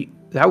Street.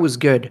 That was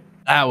good,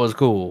 That was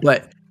cool.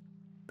 but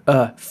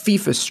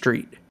FIFA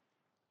Street.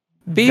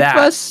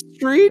 FIFA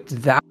Street?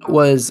 That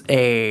was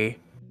a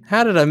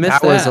How did I miss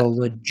that? that was a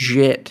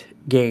legit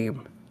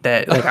game.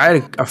 That like I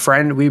had a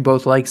friend. We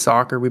both liked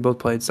soccer. We both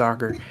played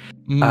soccer.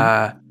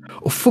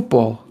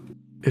 Football.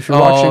 If you're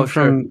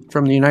watching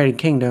from the United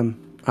Kingdom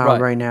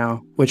right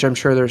now, which I'm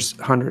sure there's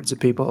hundreds of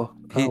people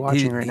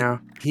watching right now.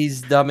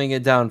 He's dumbing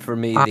it down for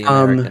me, the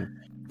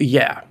American.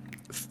 Yeah.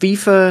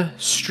 FIFA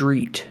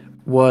Street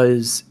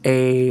was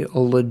a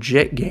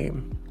legit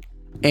game.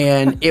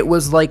 And it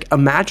was like,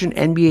 imagine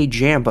NBA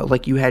Jam, but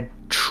like you had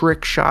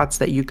trick shots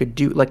that you could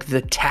do, like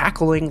the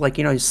tackling, like,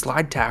 you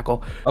slide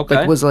tackle.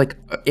 Okay. It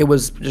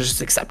was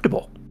just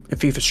acceptable in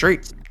FIFA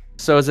Street.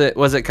 So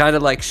was it kind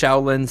of like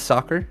Shaolin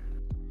soccer?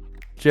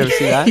 Did you ever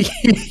see that?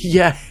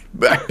 Yeah,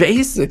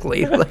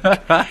 basically. Like,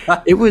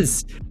 it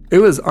was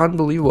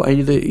unbelievable.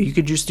 And you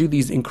could just do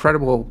these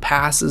incredible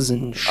passes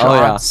and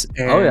shots.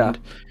 That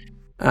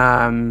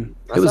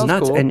It was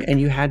nuts. cool.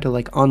 And you had to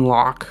like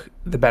unlock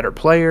the better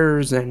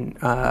players, and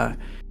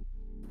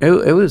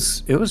it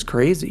was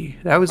crazy.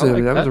 That was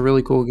a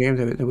really cool game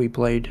that we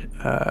played.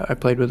 I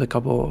played with a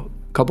couple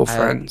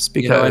friends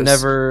because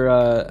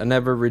I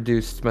never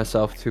reduced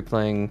myself to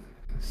playing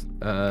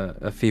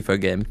a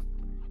FIFA game.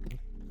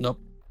 Nope,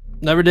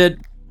 never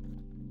did.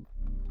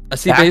 I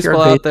see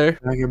baseball out there.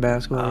 Backyard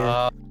basketball.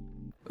 Yeah.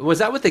 Was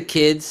that with the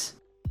kids?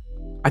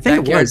 I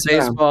think it was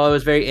baseball. It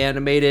was very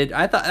animated.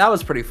 I thought that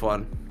was pretty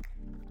fun.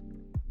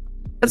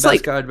 It's like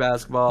backyard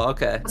basketball.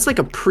 Okay, it's like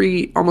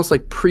almost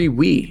like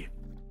pre-Wii,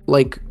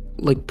 like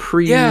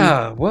pre.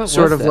 Yeah, what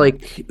sort was of that?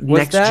 like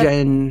next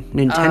gen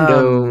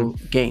Nintendo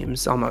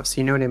games almost.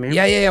 You know what I mean?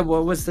 Yeah.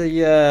 What was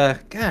the?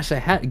 Gosh, I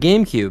had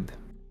GameCube.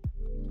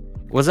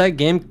 Was that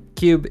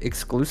GameCube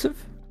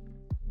exclusive?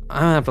 I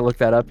don't have to look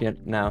that up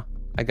yet. Now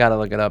I gotta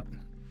look it up.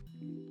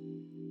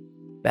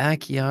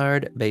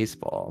 Backyard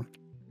baseball.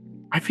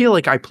 I feel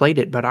like I played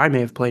it, but I may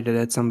have played it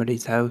at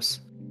somebody's house.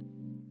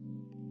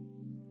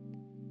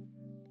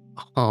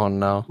 Oh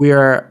no.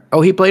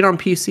 He played on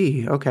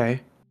PC.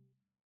 Okay.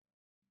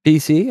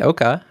 PC?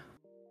 Okay.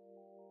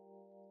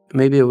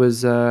 Maybe it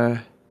was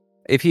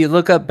If you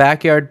look up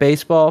backyard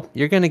baseball,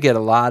 you're gonna get a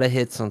lot of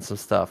hits on some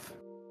stuff.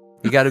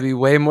 You got to be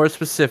way more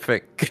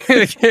specific.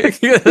 There's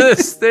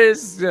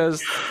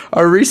just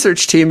our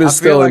research team is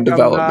still in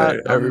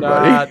development.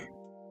 Everybody, I'm not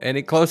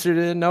any closer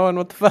to knowing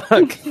what the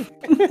fuck.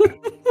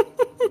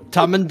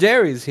 Tom and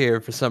Jerry's here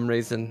for some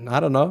reason.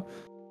 I don't know.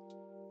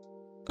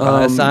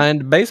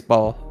 Assigned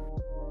baseball.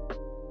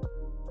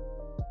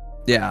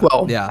 Yeah.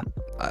 Well, yeah.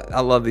 I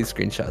love these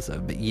screenshots of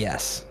it, but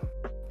yes.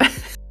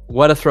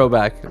 What a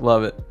throwback.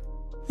 Love it.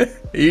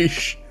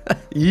 Yeesh.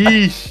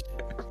 Yeesh.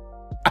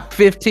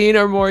 15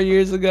 or more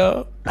years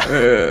ago.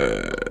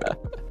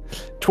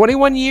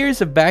 21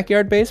 years of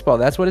backyard baseball.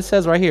 That's what it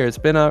says right here. It's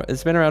been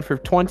around for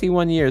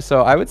 21 years.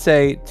 So I would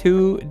say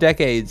 2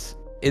 decades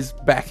is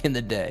back in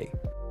the day.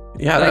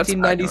 Yeah,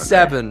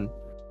 1997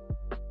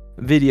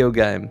 video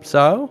game.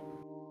 So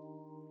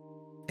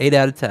 8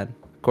 out of 10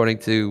 according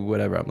to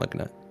whatever I'm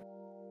looking at.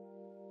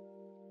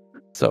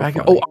 So I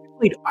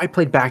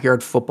played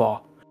backyard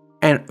football.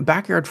 And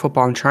backyard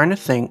football, I'm trying to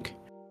think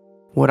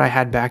what I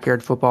had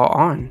backyard football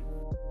on.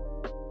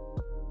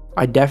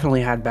 I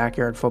definitely had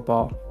backyard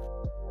football.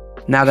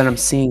 Now that I'm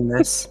seeing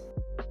this.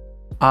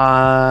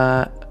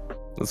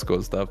 Let's go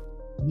stuff.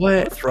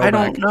 What? I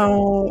don't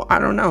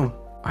know.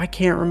 I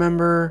can't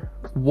remember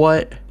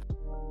what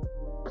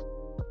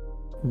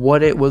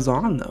it was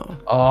on though.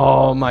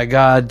 Oh my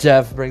god,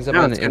 Jeff brings up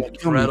an gonna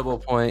incredible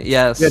point.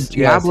 Yes.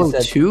 Diablo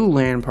 2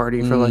 LAN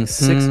Party for like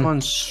 6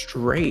 months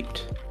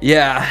straight.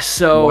 Yeah,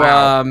 so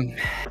Wow.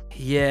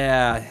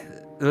 yeah.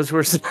 Those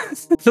were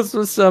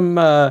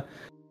some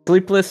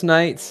sleepless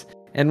nights,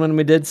 and when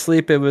we did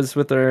sleep it was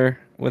with our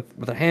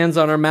hands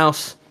on our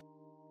mouse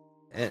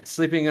and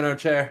sleeping in our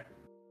chair.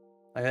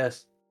 I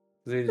guess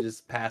we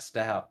just passed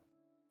out.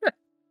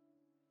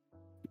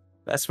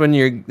 That's when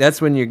you're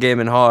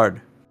gaming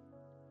hard.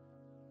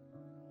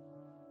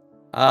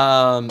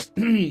 But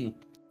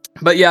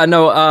yeah,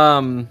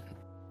 no,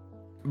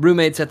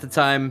 roommates at the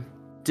time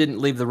didn't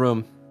leave the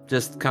room,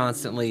 just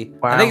constantly.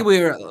 Wow. I think we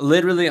were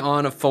literally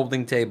on a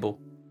folding table.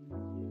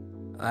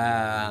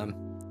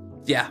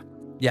 Yeah,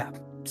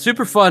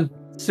 super fun,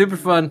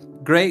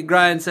 great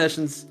grind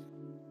sessions.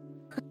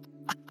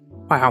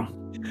 Wow.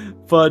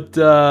 But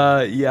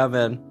yeah,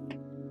 man.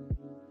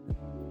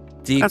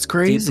 That's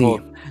crazy.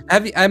 Deep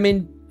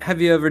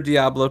have you ever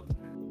Diablo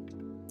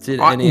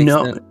to any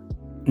extent?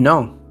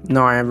 No,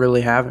 I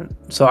really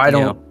haven't. So I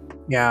don't.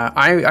 Yeah,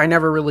 I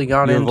never really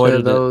got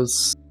into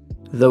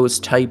those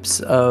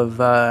types of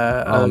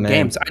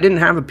games. I didn't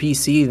have a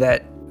PC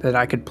that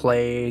I could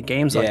play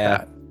games like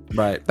that.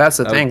 Right. That's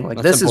the thing.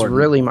 Like, this important. is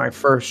really my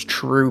first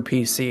true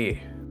PC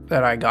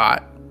that I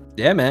got.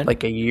 Yeah, man.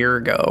 Like a year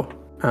ago.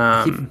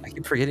 I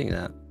keep forgetting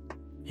that.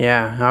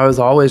 Yeah, I was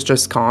always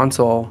just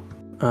console.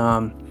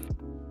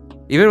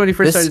 Even when you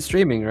first started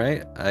streaming,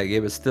 right?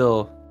 It was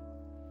still.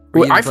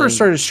 I first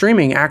started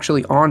streaming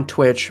actually on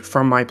Twitch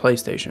from my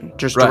PlayStation,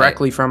 just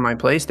directly from my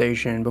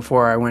PlayStation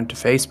before I went to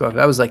Facebook.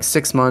 That was like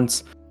 6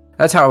 months.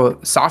 That's how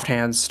Soft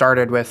Hands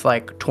started, with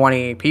like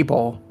 20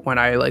 people. When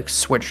I like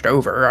switched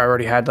over, I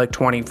already had like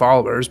 20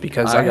 followers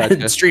because I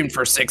had streamed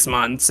for 6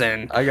 months,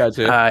 and I got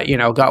you.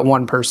 Got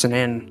one person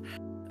in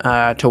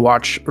to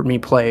watch me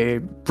play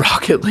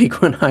Rocket League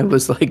when I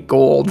was like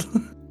gold.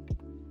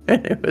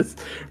 And it was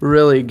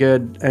really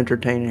good,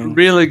 entertaining.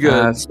 Really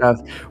good. Stuff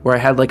where I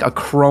had like a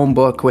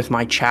Chromebook with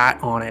my chat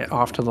on it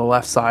off to the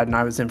left side, and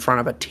I was in front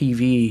of a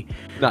TV.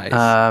 Nice.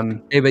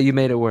 Hey, but you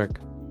made it work.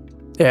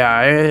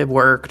 Yeah, it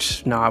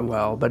worked not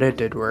well, but it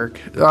did work.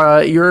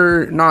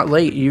 You're not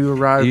late. You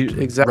arrived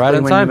exactly right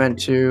on when time. you meant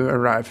to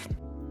arrive.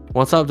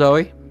 What's up,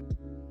 Joey?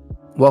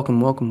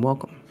 Welcome.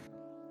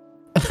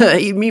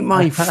 You meet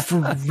my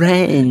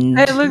friend.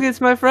 Hey, look, it's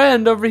my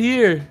friend over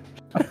here.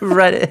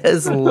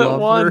 Redhead's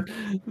lover.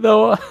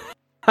 The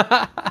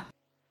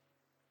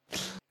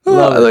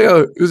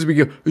This would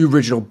be the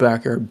original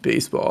backyard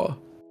baseball.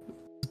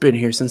 It's been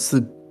here since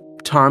the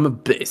time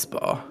of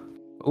baseball.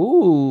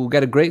 Ooh,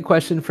 got a great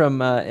question from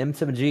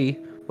M7G.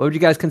 What would you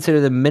guys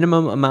consider the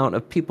minimum amount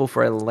of people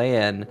for a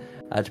LAN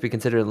to be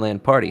considered a LAN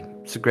party?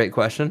 It's a great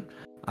question.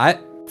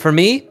 For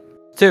me,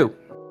 2.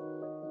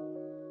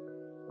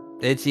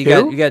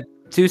 You got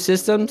 2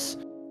 systems.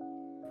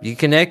 You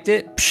connect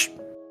it.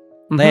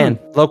 LAN,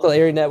 local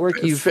area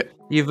network.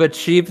 You've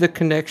achieved the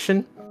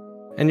connection,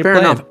 and you're fair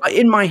playing. enough.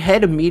 In my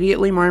head,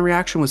 immediately, my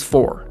reaction was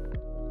 4.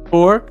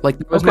 4? Like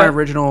that was my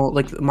original,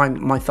 like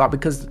my thought,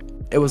 because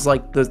it was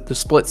like the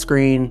split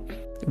screen.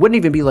 It wouldn't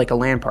even be like a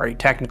LAN party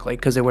technically,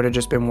 because it would have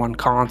just been one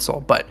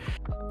console. But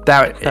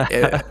that,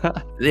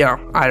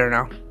 I don't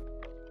know.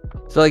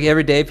 So like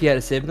every day, if you had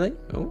a sibling,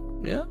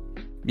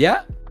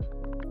 yeah,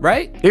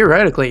 right?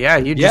 Theoretically, yeah,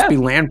 you'd just be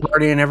LAN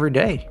partying every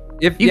day.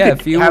 If you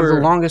have the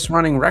longest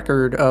running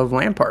record of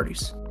LAN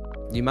parties,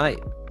 you might.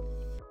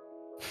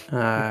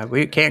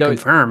 We can't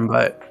confirm,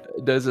 but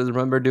does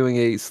remember doing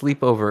a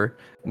sleepover.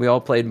 We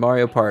all played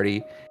Mario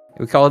Party.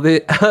 We called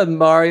it a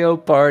Mario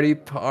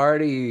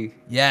Party.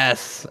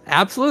 Yes,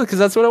 absolutely, because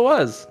that's what it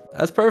was.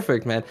 That's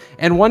perfect, man.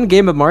 And one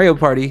game of Mario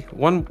Party,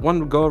 one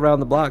go around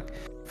the block,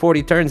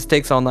 40 turns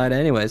takes all night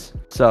anyways.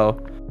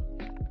 So.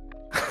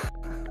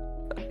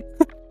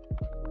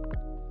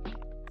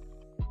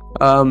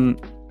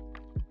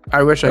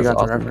 I wish I got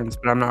awesome. the reference,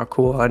 but I'm not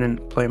cool. I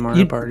didn't play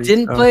Mario Party. You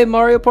didn't play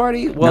Mario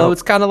Party? Well, Nope.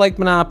 It's kind of like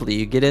Monopoly.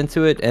 You get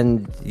into it,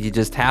 and you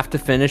just have to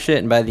finish it,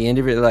 and by the end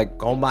of it, you're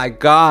like, oh my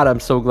god, I'm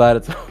so glad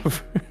it's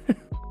over.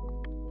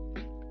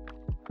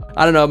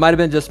 I don't know. It might have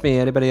been just me.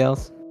 Anybody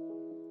else?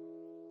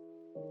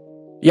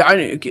 Yeah,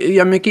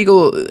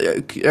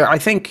 McEagle, I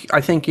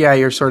think,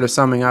 you're sort of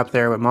summing up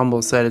there what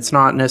Mumble said. It's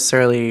not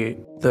necessarily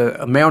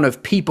the amount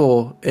of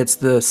people, it's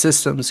the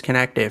systems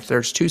connected. If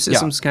there's 2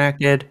 systems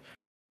connected,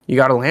 you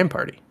got a LAN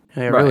party.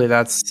 Really,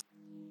 that's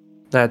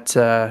I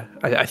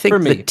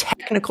think the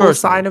technical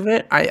side of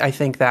it, I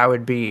think that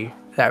would be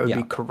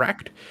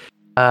correct.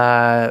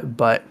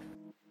 But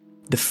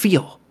the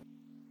feel,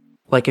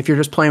 like if you're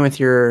just playing with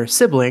your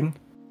sibling,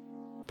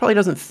 probably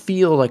doesn't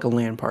feel like a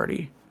LAN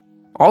party.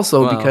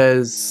 Also,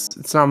 because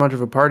it's not much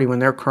of a party when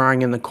they're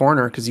crying in the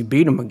corner because you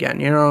beat them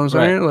again. You know what I'm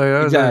saying? Right.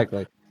 Like,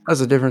 Exactly.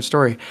 That's a different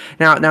story.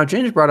 Now,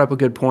 Ginge brought up a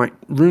good point.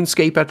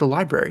 RuneScape at the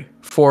library.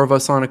 4 of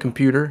us on a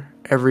computer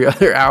every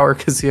other hour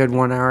because he had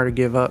 1 hour to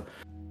give up.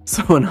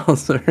 Someone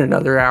else for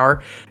another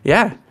hour.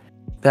 Yeah,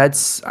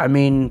 that's. I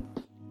mean,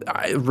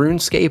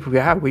 RuneScape.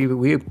 Yeah, we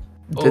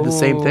did the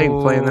same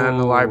thing, playing that in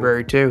the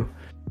library too.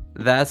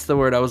 That's the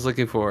word I was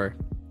looking for.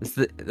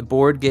 The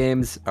board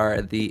games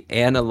are the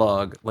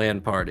analog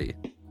LAN party.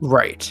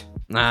 Right.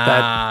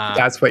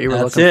 That's what you were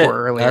looking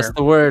for earlier. That's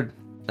the word.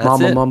 That's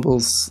Mama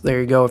Mumbles. There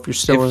you go. If you're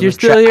still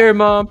here,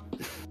 Mom.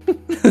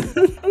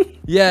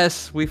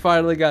 Yes, we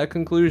finally got a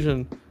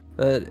conclusion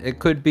that it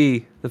could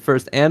be the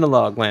first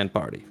analog LAN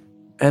party.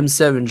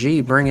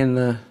 M7G bringing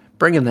the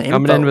info.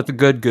 Coming in with the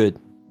good.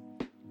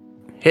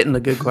 Hitting the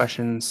good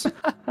questions.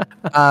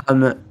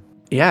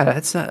 Yeah,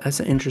 that's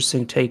an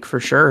interesting take for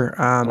sure.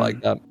 I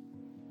like that.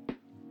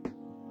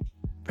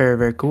 Very,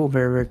 very cool.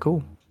 Very, very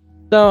cool.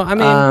 So, I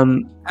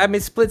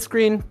mean, split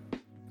screen,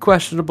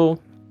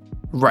 questionable.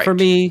 Right. For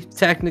me,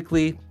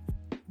 technically,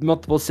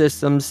 multiple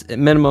systems, a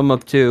minimum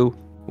of 2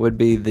 would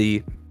be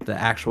the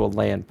actual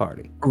LAN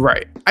party.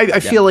 Right. I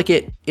feel like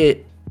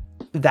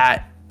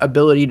that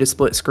ability to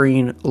split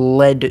screen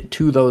led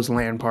to those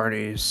LAN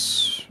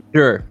parties.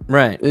 Sure.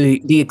 Right.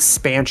 The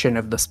expansion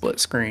of the split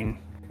screen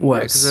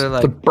was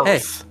the birth.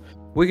 Hey,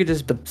 we could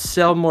just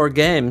sell more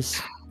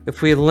games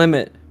if we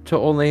limit to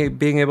only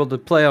being able to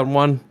play on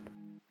one.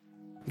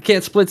 You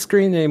can't split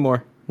screen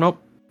anymore. Nope.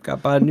 Got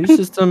to buy a new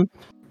system.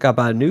 Got to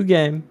buy a new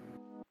game.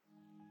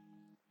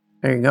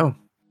 There you go.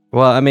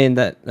 Well, I mean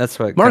that's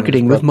what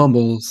marketing with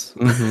Mumbles.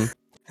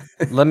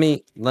 Mm-hmm. let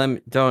me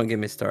don't get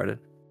me started.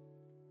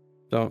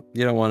 You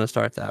don't want to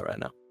start that right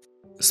now.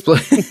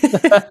 Split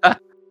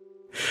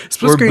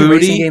screen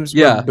racing games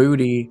were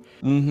booty.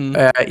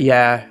 Mm-hmm.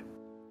 Yeah.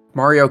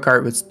 Mario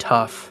Kart was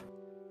tough.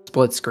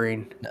 Split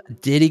screen.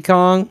 Diddy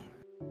Kong.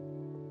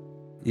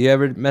 You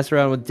ever mess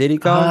around with Diddy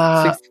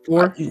Kong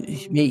 64?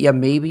 Yeah,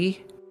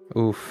 maybe.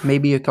 Oof.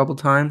 Maybe a couple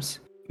times.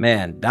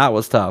 Man, that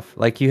was tough.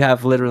 Like, you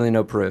have literally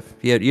no proof.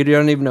 You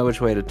don't even know which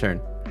way to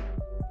turn.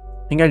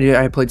 I think I did.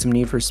 I played some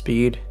Need for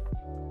Speed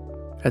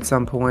at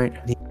some point.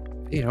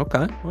 Yeah,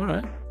 okay. All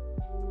right.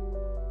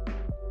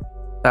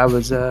 That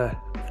was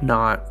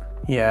not.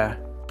 Yeah.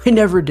 I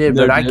never did,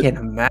 but Never I did? can't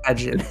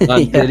imagine.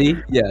 On Yeah.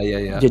 Diddy?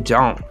 Yeah. You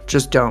don't.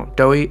 Just don't.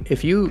 Doey,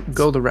 if you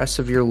go the rest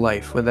of your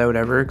life without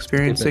ever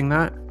experiencing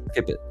that,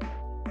 Skip it.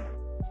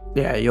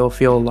 yeah, you'll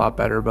feel a lot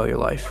better about your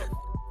life.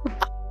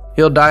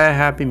 You'll die a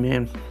happy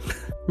man.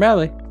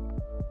 Rally.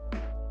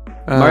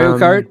 Mario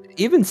Kart,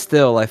 even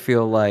still, I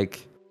feel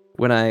like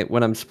when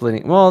I'm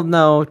splitting. Well,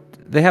 no,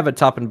 they have a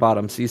top and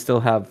bottom, so you still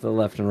have the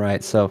left and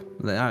right. So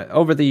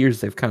over the years,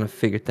 they've kind of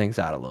figured things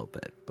out a little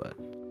bit. But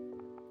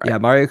yeah,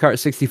 Mario Kart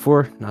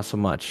 64, not so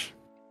much.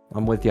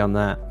 I'm with you on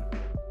that.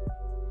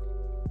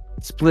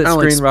 Split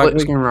screen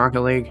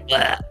Rocket League.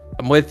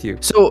 I'm with you.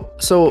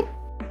 So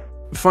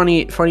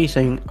funny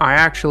thing. I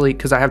actually,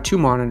 because I have 2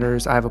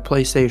 monitors, I have a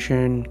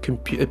PlayStation,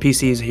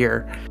 PCs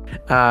here.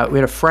 We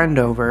had a friend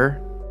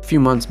over a few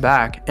months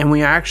back, and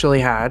we actually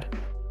had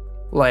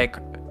like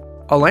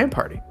a LAN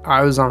party.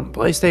 I was on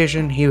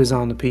PlayStation, he was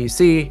on the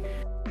PC.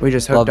 We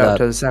just hooked up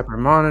to the separate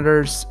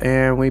monitors,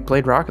 and we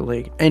played Rocket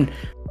League. And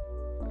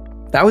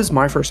that was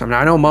my first time. Now,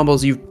 I know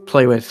Mumbles, you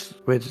play with.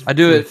 I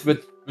do it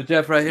with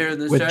Jeff right here in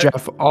this with chat.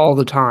 Jeff all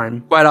the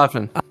time, quite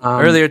often.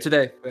 Earlier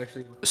today, we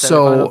actually.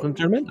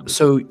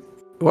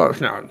 Well,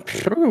 no,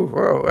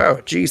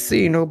 whoa,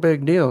 GC, no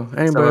big deal.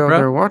 Anybody out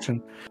there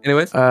watching?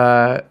 Anyways,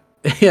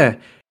 yeah.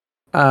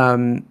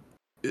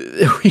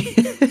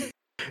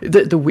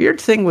 The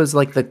weird thing was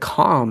like the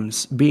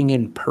comms being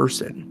in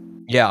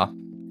person. Yeah,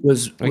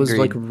 was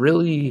like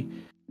really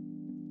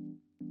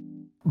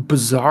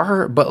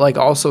bizarre, but like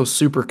also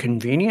super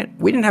convenient.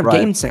 We didn't have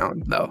game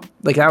sound though.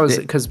 Like that was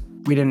because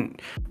we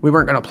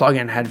weren't gonna plug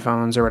in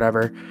headphones or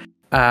whatever.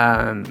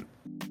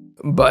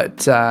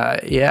 But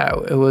yeah,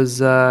 it was.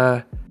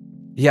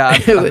 Yeah,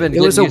 it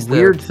was a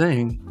weird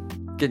thing.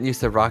 Getting used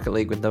to Rocket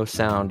League with no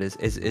sound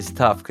is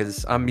tough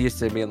because I'm used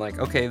to being like,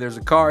 okay, there's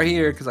a car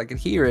here because I can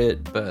hear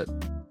it, but.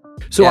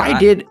 So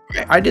yeah,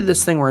 I did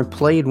this thing where I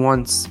played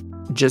once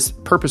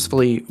just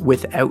purposefully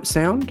without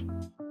sound.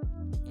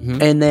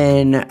 Mm-hmm. And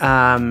then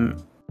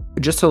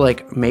just to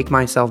like make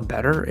myself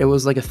better, it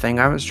was like a thing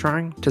I was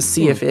trying to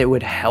see if it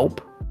would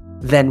help.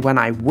 Then when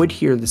I would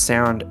hear the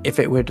sound, if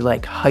it would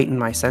like heighten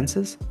my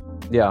senses.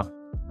 Yeah.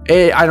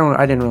 I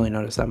didn't really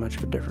notice that much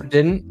of a difference.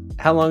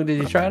 How long did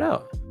you try it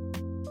out?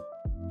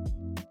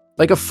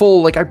 Like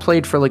I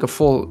played for like a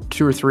full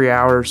 2 or 3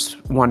 hours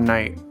one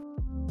night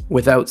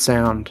without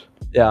sound.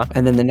 Yeah.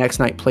 And then the next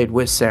night played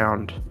with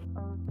sound.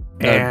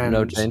 And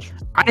no change.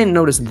 I didn't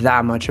notice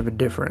that much of a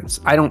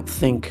difference. I don't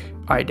think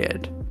I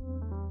did.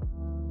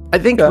 I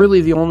think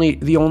really the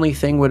only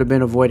thing would have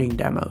been avoiding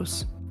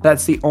demos.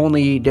 That's the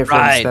only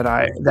difference that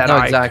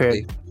I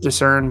could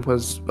discern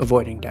was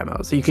avoiding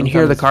demos. So you can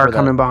hear the car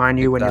coming behind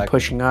you when you're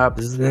pushing up.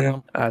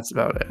 That's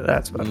about it.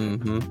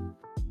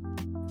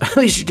 At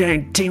least your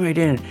dang teammate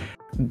didn't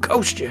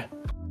ghost you.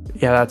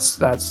 Yeah, that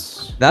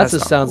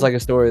sounds like a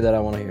story that I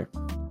want to hear.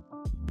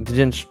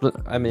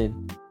 I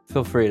mean,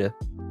 feel free to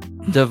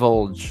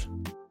divulge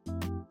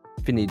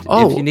if you need.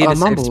 If you need a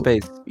safe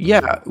space.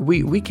 Yeah,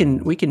 we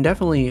can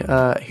definitely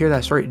hear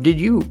that story. Did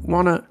you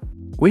wanna?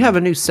 We have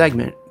a new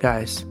segment,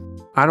 guys.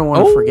 I don't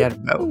want to forget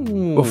about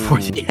before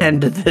the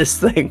end of this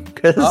thing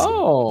because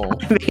I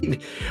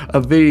made a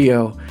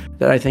video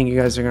that I think you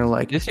guys are gonna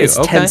like. It's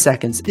 10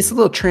 seconds. It's a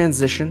little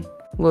transition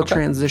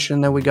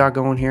that we got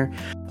going here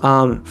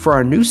for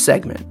our new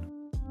segment.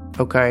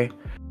 Okay,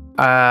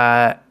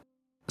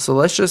 so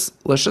let's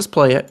just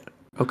play it.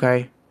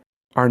 Okay,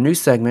 our new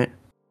segment.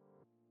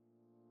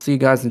 See you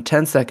guys in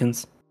 10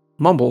 seconds.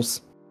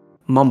 Mumbles.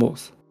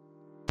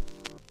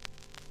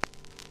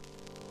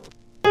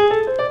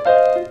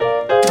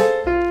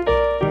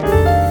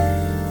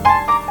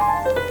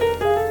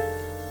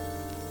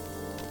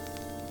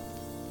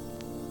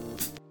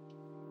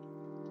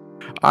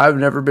 I've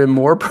never been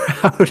more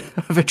proud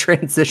of a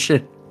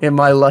transition in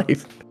my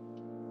life.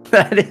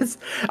 That is,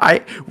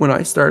 when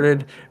I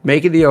started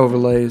making the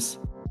overlays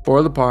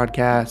for the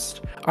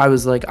podcast, I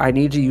was like, I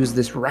need to use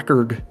this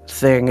record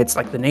thing. It's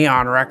like the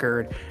neon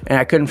record, and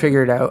I couldn't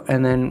figure it out.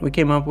 And then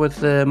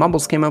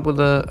Mumbles came up with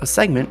a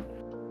segment,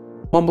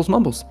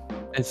 Mumbles.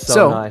 It's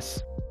so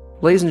nice.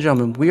 Ladies and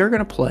gentlemen, we are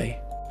gonna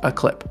play a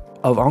clip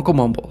of Uncle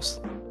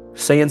Mumbles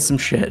saying some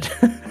shit,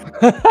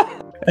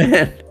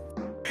 and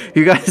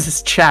you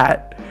guys'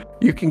 chat.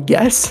 You can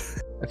guess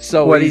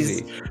what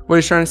he's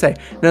trying to say.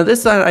 Now,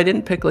 this time I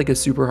didn't pick like a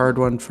super hard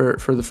one for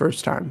the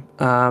first time,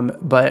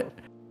 but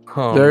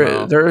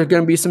there are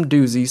going to be some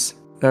doozies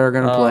that are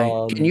going to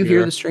play. Can you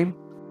hear the stream?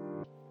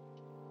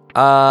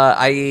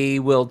 I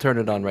will turn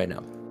it on right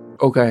now.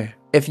 Okay.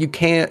 If you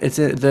can't, it's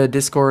in the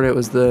Discord. It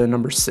was the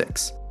number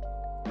 6.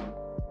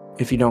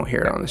 If you don't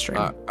hear it on the stream,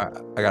 I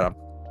got him.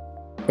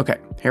 Okay,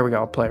 here we go.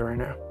 I'll play it right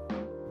now.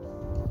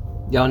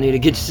 Y'all need to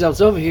get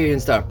yourselves over here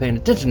and start paying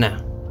attention now.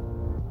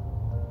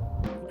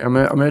 I'm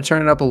gonna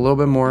turn it up a little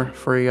bit more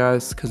for you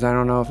guys because I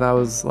don't know if that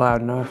was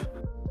loud enough.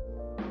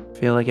 I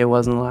feel like it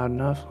wasn't loud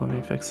enough. Let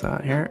me fix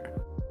that here.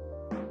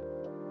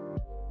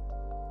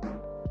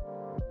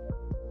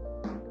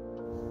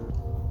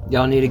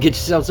 Y'all need to get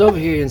yourselves over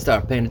here and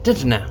start paying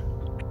attention now.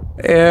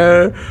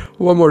 And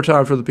one more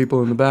time for the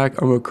people in the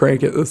back. I'm gonna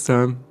crank it this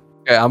time.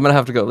 Okay, I'm gonna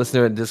have to go listen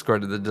to it in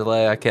Discord. The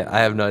delay, I can't. I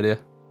have no idea.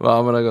 Well,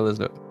 I'm gonna go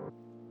listen to it.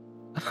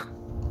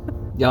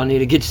 Y'all need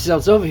to get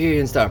yourselves over here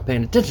and start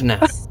paying attention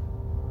now.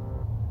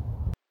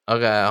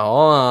 Okay,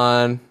 hold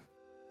on.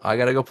 I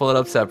gotta go pull it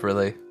up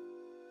separately.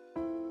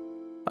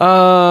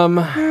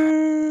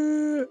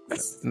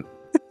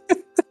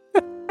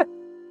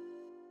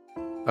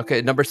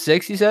 Okay, number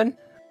 6, you said?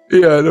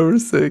 Yeah, number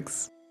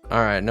 6. All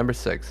right, number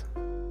 6.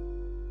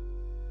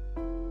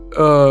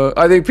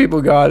 I think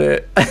people got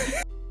it.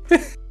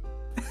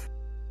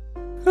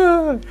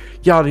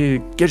 Y'all need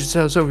to get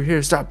yourselves over here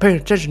and start paying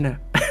attention now.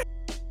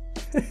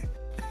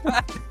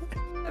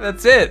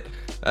 That's it.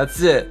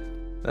 That's it.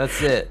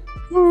 That's it.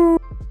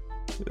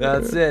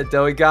 That's it.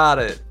 Though we got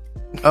it.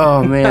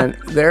 Oh man,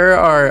 there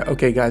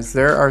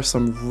are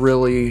some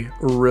really,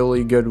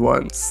 really good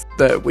ones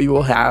that we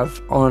will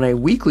have on a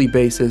weekly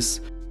basis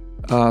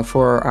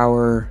for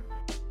our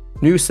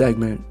new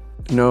segment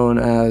known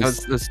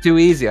as That's too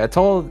easy. I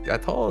told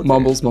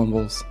Mumbles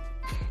Mumbles.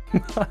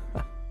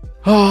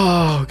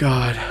 Oh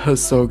god,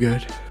 that's so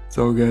good.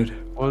 So good.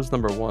 What was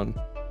number 1?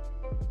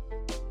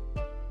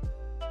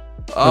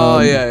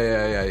 Oh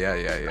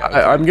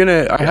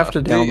yeah. I have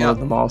to download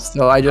them all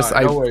still. I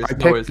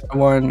picked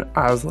one.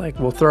 I was like,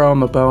 we'll throw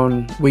them a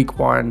bone week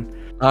 1.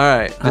 All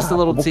right, just a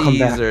little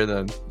teaser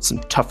then. Some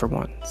tougher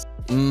ones.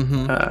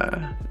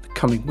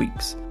 Coming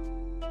weeks.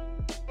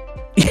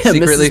 Yeah,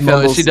 secretly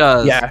feel she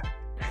does. Yeah.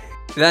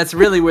 That's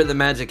really where the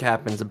magic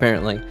happens,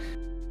 apparently.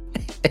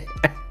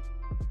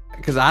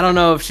 Because I don't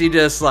know if she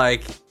just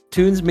like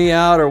tunes me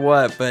out or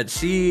what, but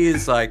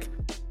she's like,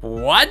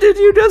 what did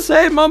you just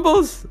say,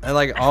 Mumbles? And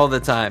like all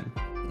the time,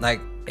 like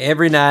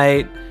every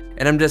night.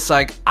 And I'm just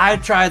like, I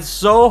tried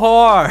so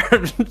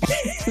hard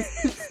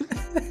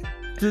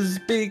to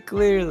speak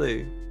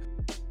clearly.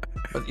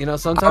 But you know,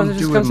 sometimes it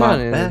just comes out.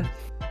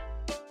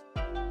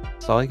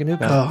 That's all you can do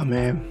about it. Oh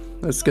man,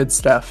 that's good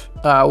stuff.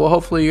 Well,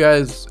 hopefully you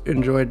guys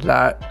enjoyed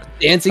that.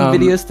 Dancing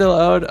video still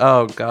out?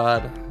 Oh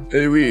god.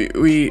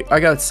 I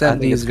got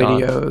sent these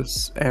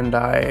videos and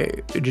I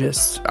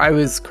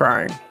was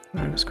crying.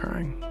 I was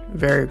crying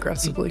very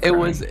aggressively. It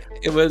was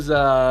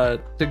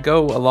to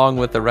go along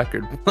with the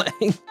record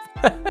playing.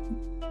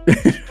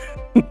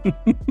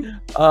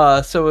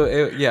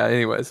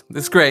 Anyways,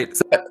 it's great.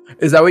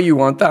 Is that what you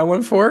want that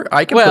one for?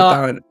 I can put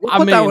that one. We'll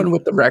put that one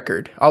with the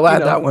record. I'll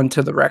add that one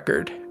to the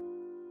record.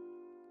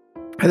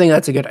 I think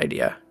that's a good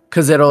idea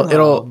because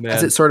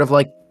as it sort of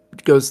like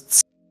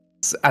goes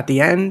at the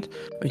end.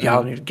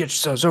 Y'all need to get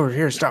yourselves over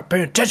here and start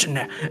paying attention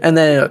now. And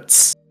then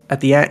at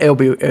the end, it'll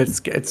be yeah.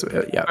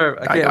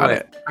 I got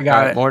it. I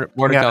got it. More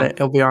to come.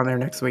 It'll be on there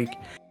next week.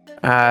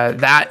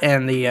 That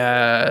and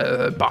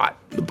the bot.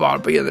 The bot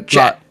will be in the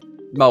chat.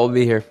 Bot will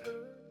be here.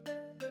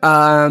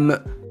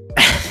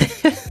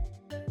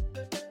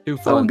 Too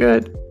fun. So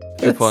good.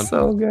 It's fun.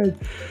 So good.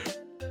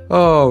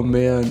 Oh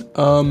man.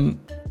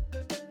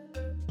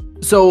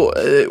 So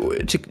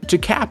to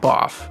cap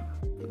off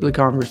the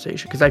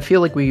conversation, because I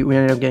feel like we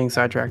ended up getting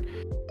sidetracked.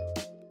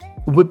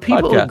 Would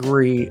people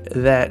agree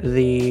that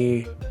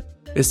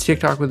this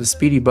TikTok with the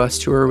Speedy Bus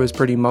tour was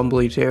pretty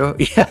mumbly too?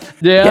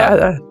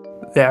 Yeah,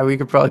 we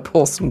could probably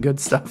pull some good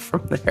stuff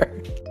from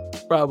there.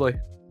 Probably.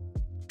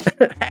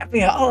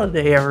 Happy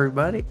holiday,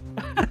 everybody.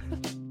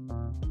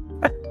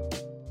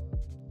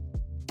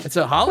 It's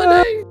a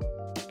holiday?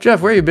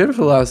 Jeff, where you been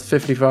for the last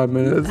 55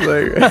 minutes?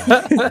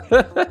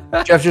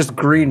 Like, Jeff just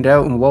greened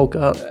out and woke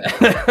up.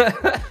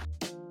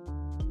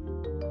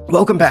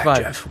 Welcome back,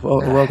 Jeff.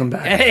 Welcome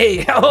back. Hey,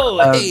 hey.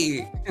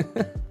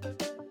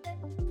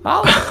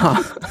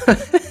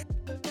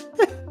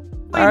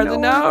 Higher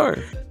than hour.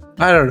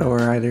 I don't know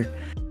her either.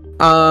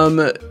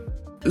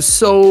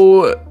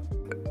 So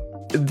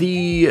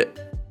the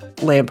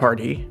LAN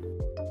party,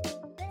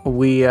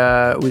 we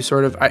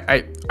sort of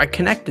I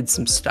connected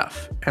some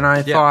stuff, and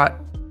I thought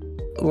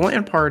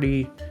LAN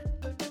party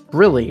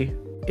really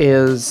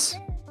is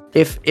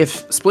if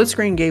split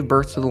screen gave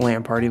birth to the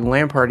LAN party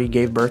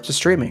gave birth to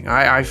streaming.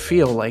 I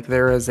feel like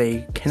there is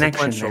a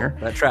connection there.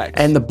 That tracks.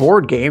 And the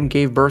board game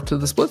gave birth to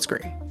the split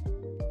screen.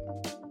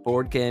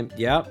 Board game.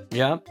 Yep.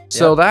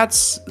 So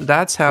that's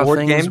how board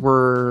things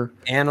were.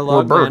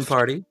 Analog LAN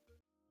party.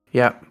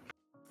 Yep.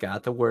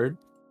 Got the word.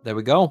 There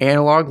we go.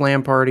 Analog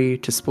LAN party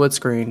to split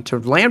screen to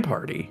LAN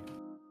party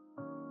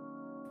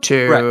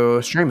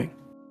to streaming.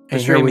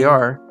 And here we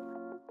are.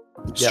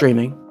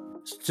 Streaming.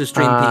 To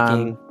stream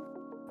peeking.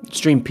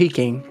 Stream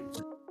peeking.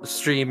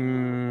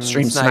 Stream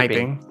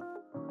sniping.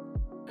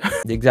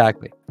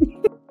 Exactly.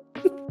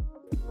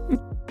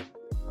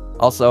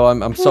 Also,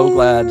 I'm so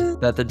glad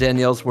that the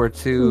Daniels were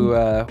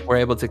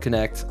able to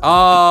connect.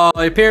 Oh,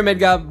 the pyramid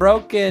got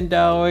broken,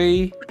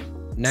 Dowie.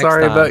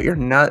 Sorry about your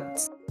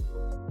nuts.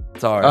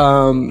 Sorry.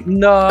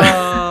 No.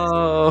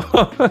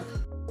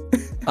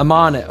 I'm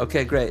on it.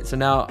 Okay, great. So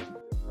now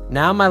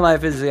my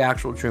life is the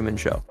actual Truman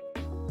Show.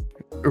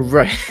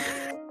 Right.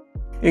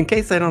 In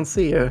case I don't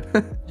see you.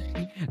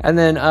 And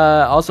then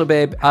also,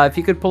 babe, if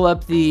you could pull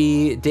up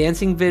the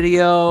dancing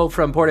video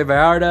from Puerto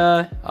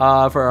Vallarta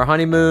for our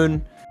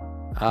honeymoon,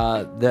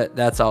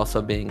 that's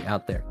also being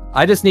out there.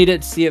 I just need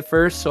it to see it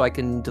first so I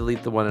can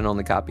delete the one and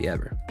only copy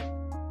ever.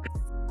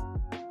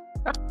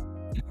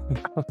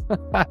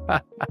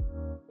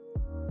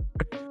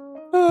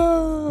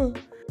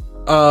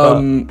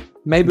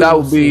 Maybe that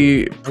will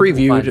be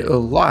previewed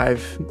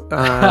live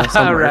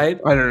somewhere. Right?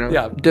 I don't know.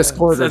 Yeah,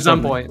 Discord at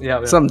some point.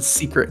 Yeah, some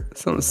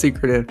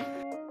secretive.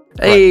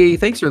 Hey,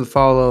 thanks for the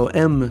follow,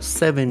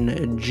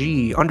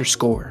 M7G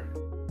 _.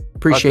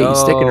 Appreciate you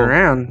sticking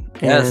around.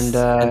 Yes,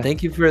 and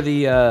thank you for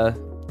the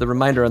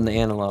reminder on the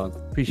analog.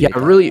 Appreciate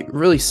that.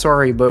 really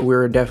sorry, but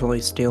we're definitely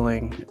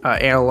stealing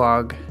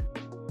analog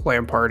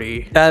LAN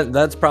Party.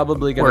 That's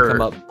probably going to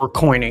come up. We're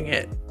coining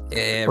it.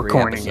 We're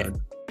coining it.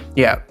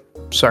 Yeah,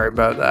 sorry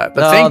about that,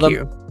 but thank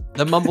you.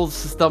 The mumbles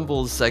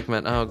stumbles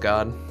segment. Oh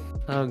god.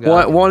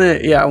 One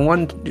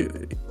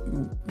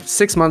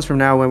 6 months from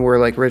now, when we're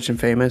like rich and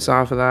famous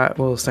off of that,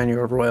 we'll send you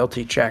a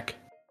royalty check.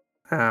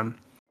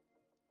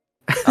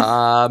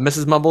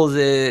 Mrs. Mumbles,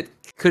 it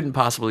couldn't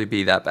possibly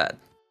be that bad.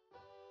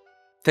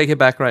 Take it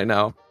back right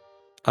now.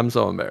 I'm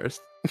so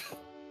embarrassed.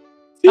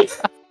 Could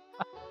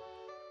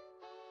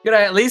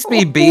I at least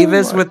be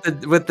Beavis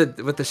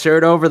with the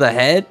shirt over the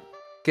head?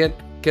 Can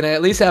I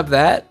at least have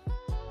that?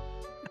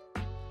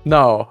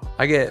 No,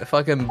 I get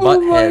fucking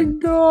butt head.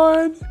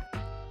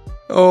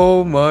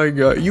 Oh my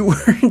god, you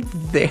weren't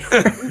there.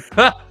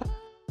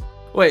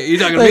 Wait, you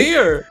talking to me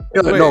or?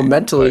 No,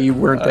 mentally you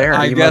weren't there.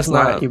 I guess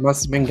not. You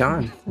must have been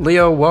gone.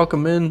 Leo,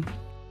 welcome in.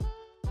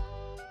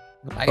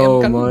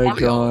 Oh my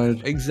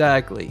god.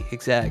 Exactly.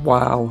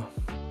 Wow.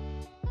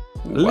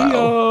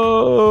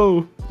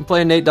 Leo! I'm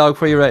playing Nate Dogg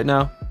for you right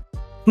now.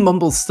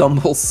 Mumble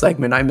Stumble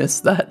segment. I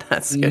missed that.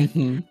 That's good.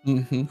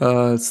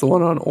 It's the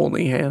one on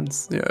Only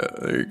Hands. Yeah,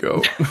 there you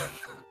go.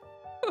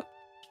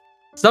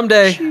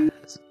 Someday,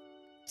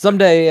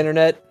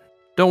 internet.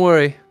 Don't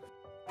worry.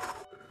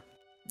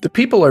 The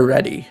people are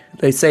ready.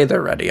 They say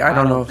they're ready. I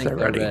don't know if they're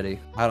ready.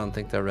 I don't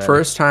think they're ready.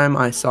 First time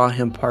I saw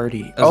him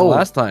party.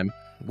 Last time.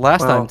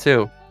 Last time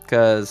too,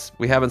 because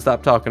we haven't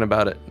stopped talking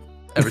about it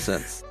ever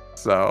since.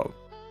 So.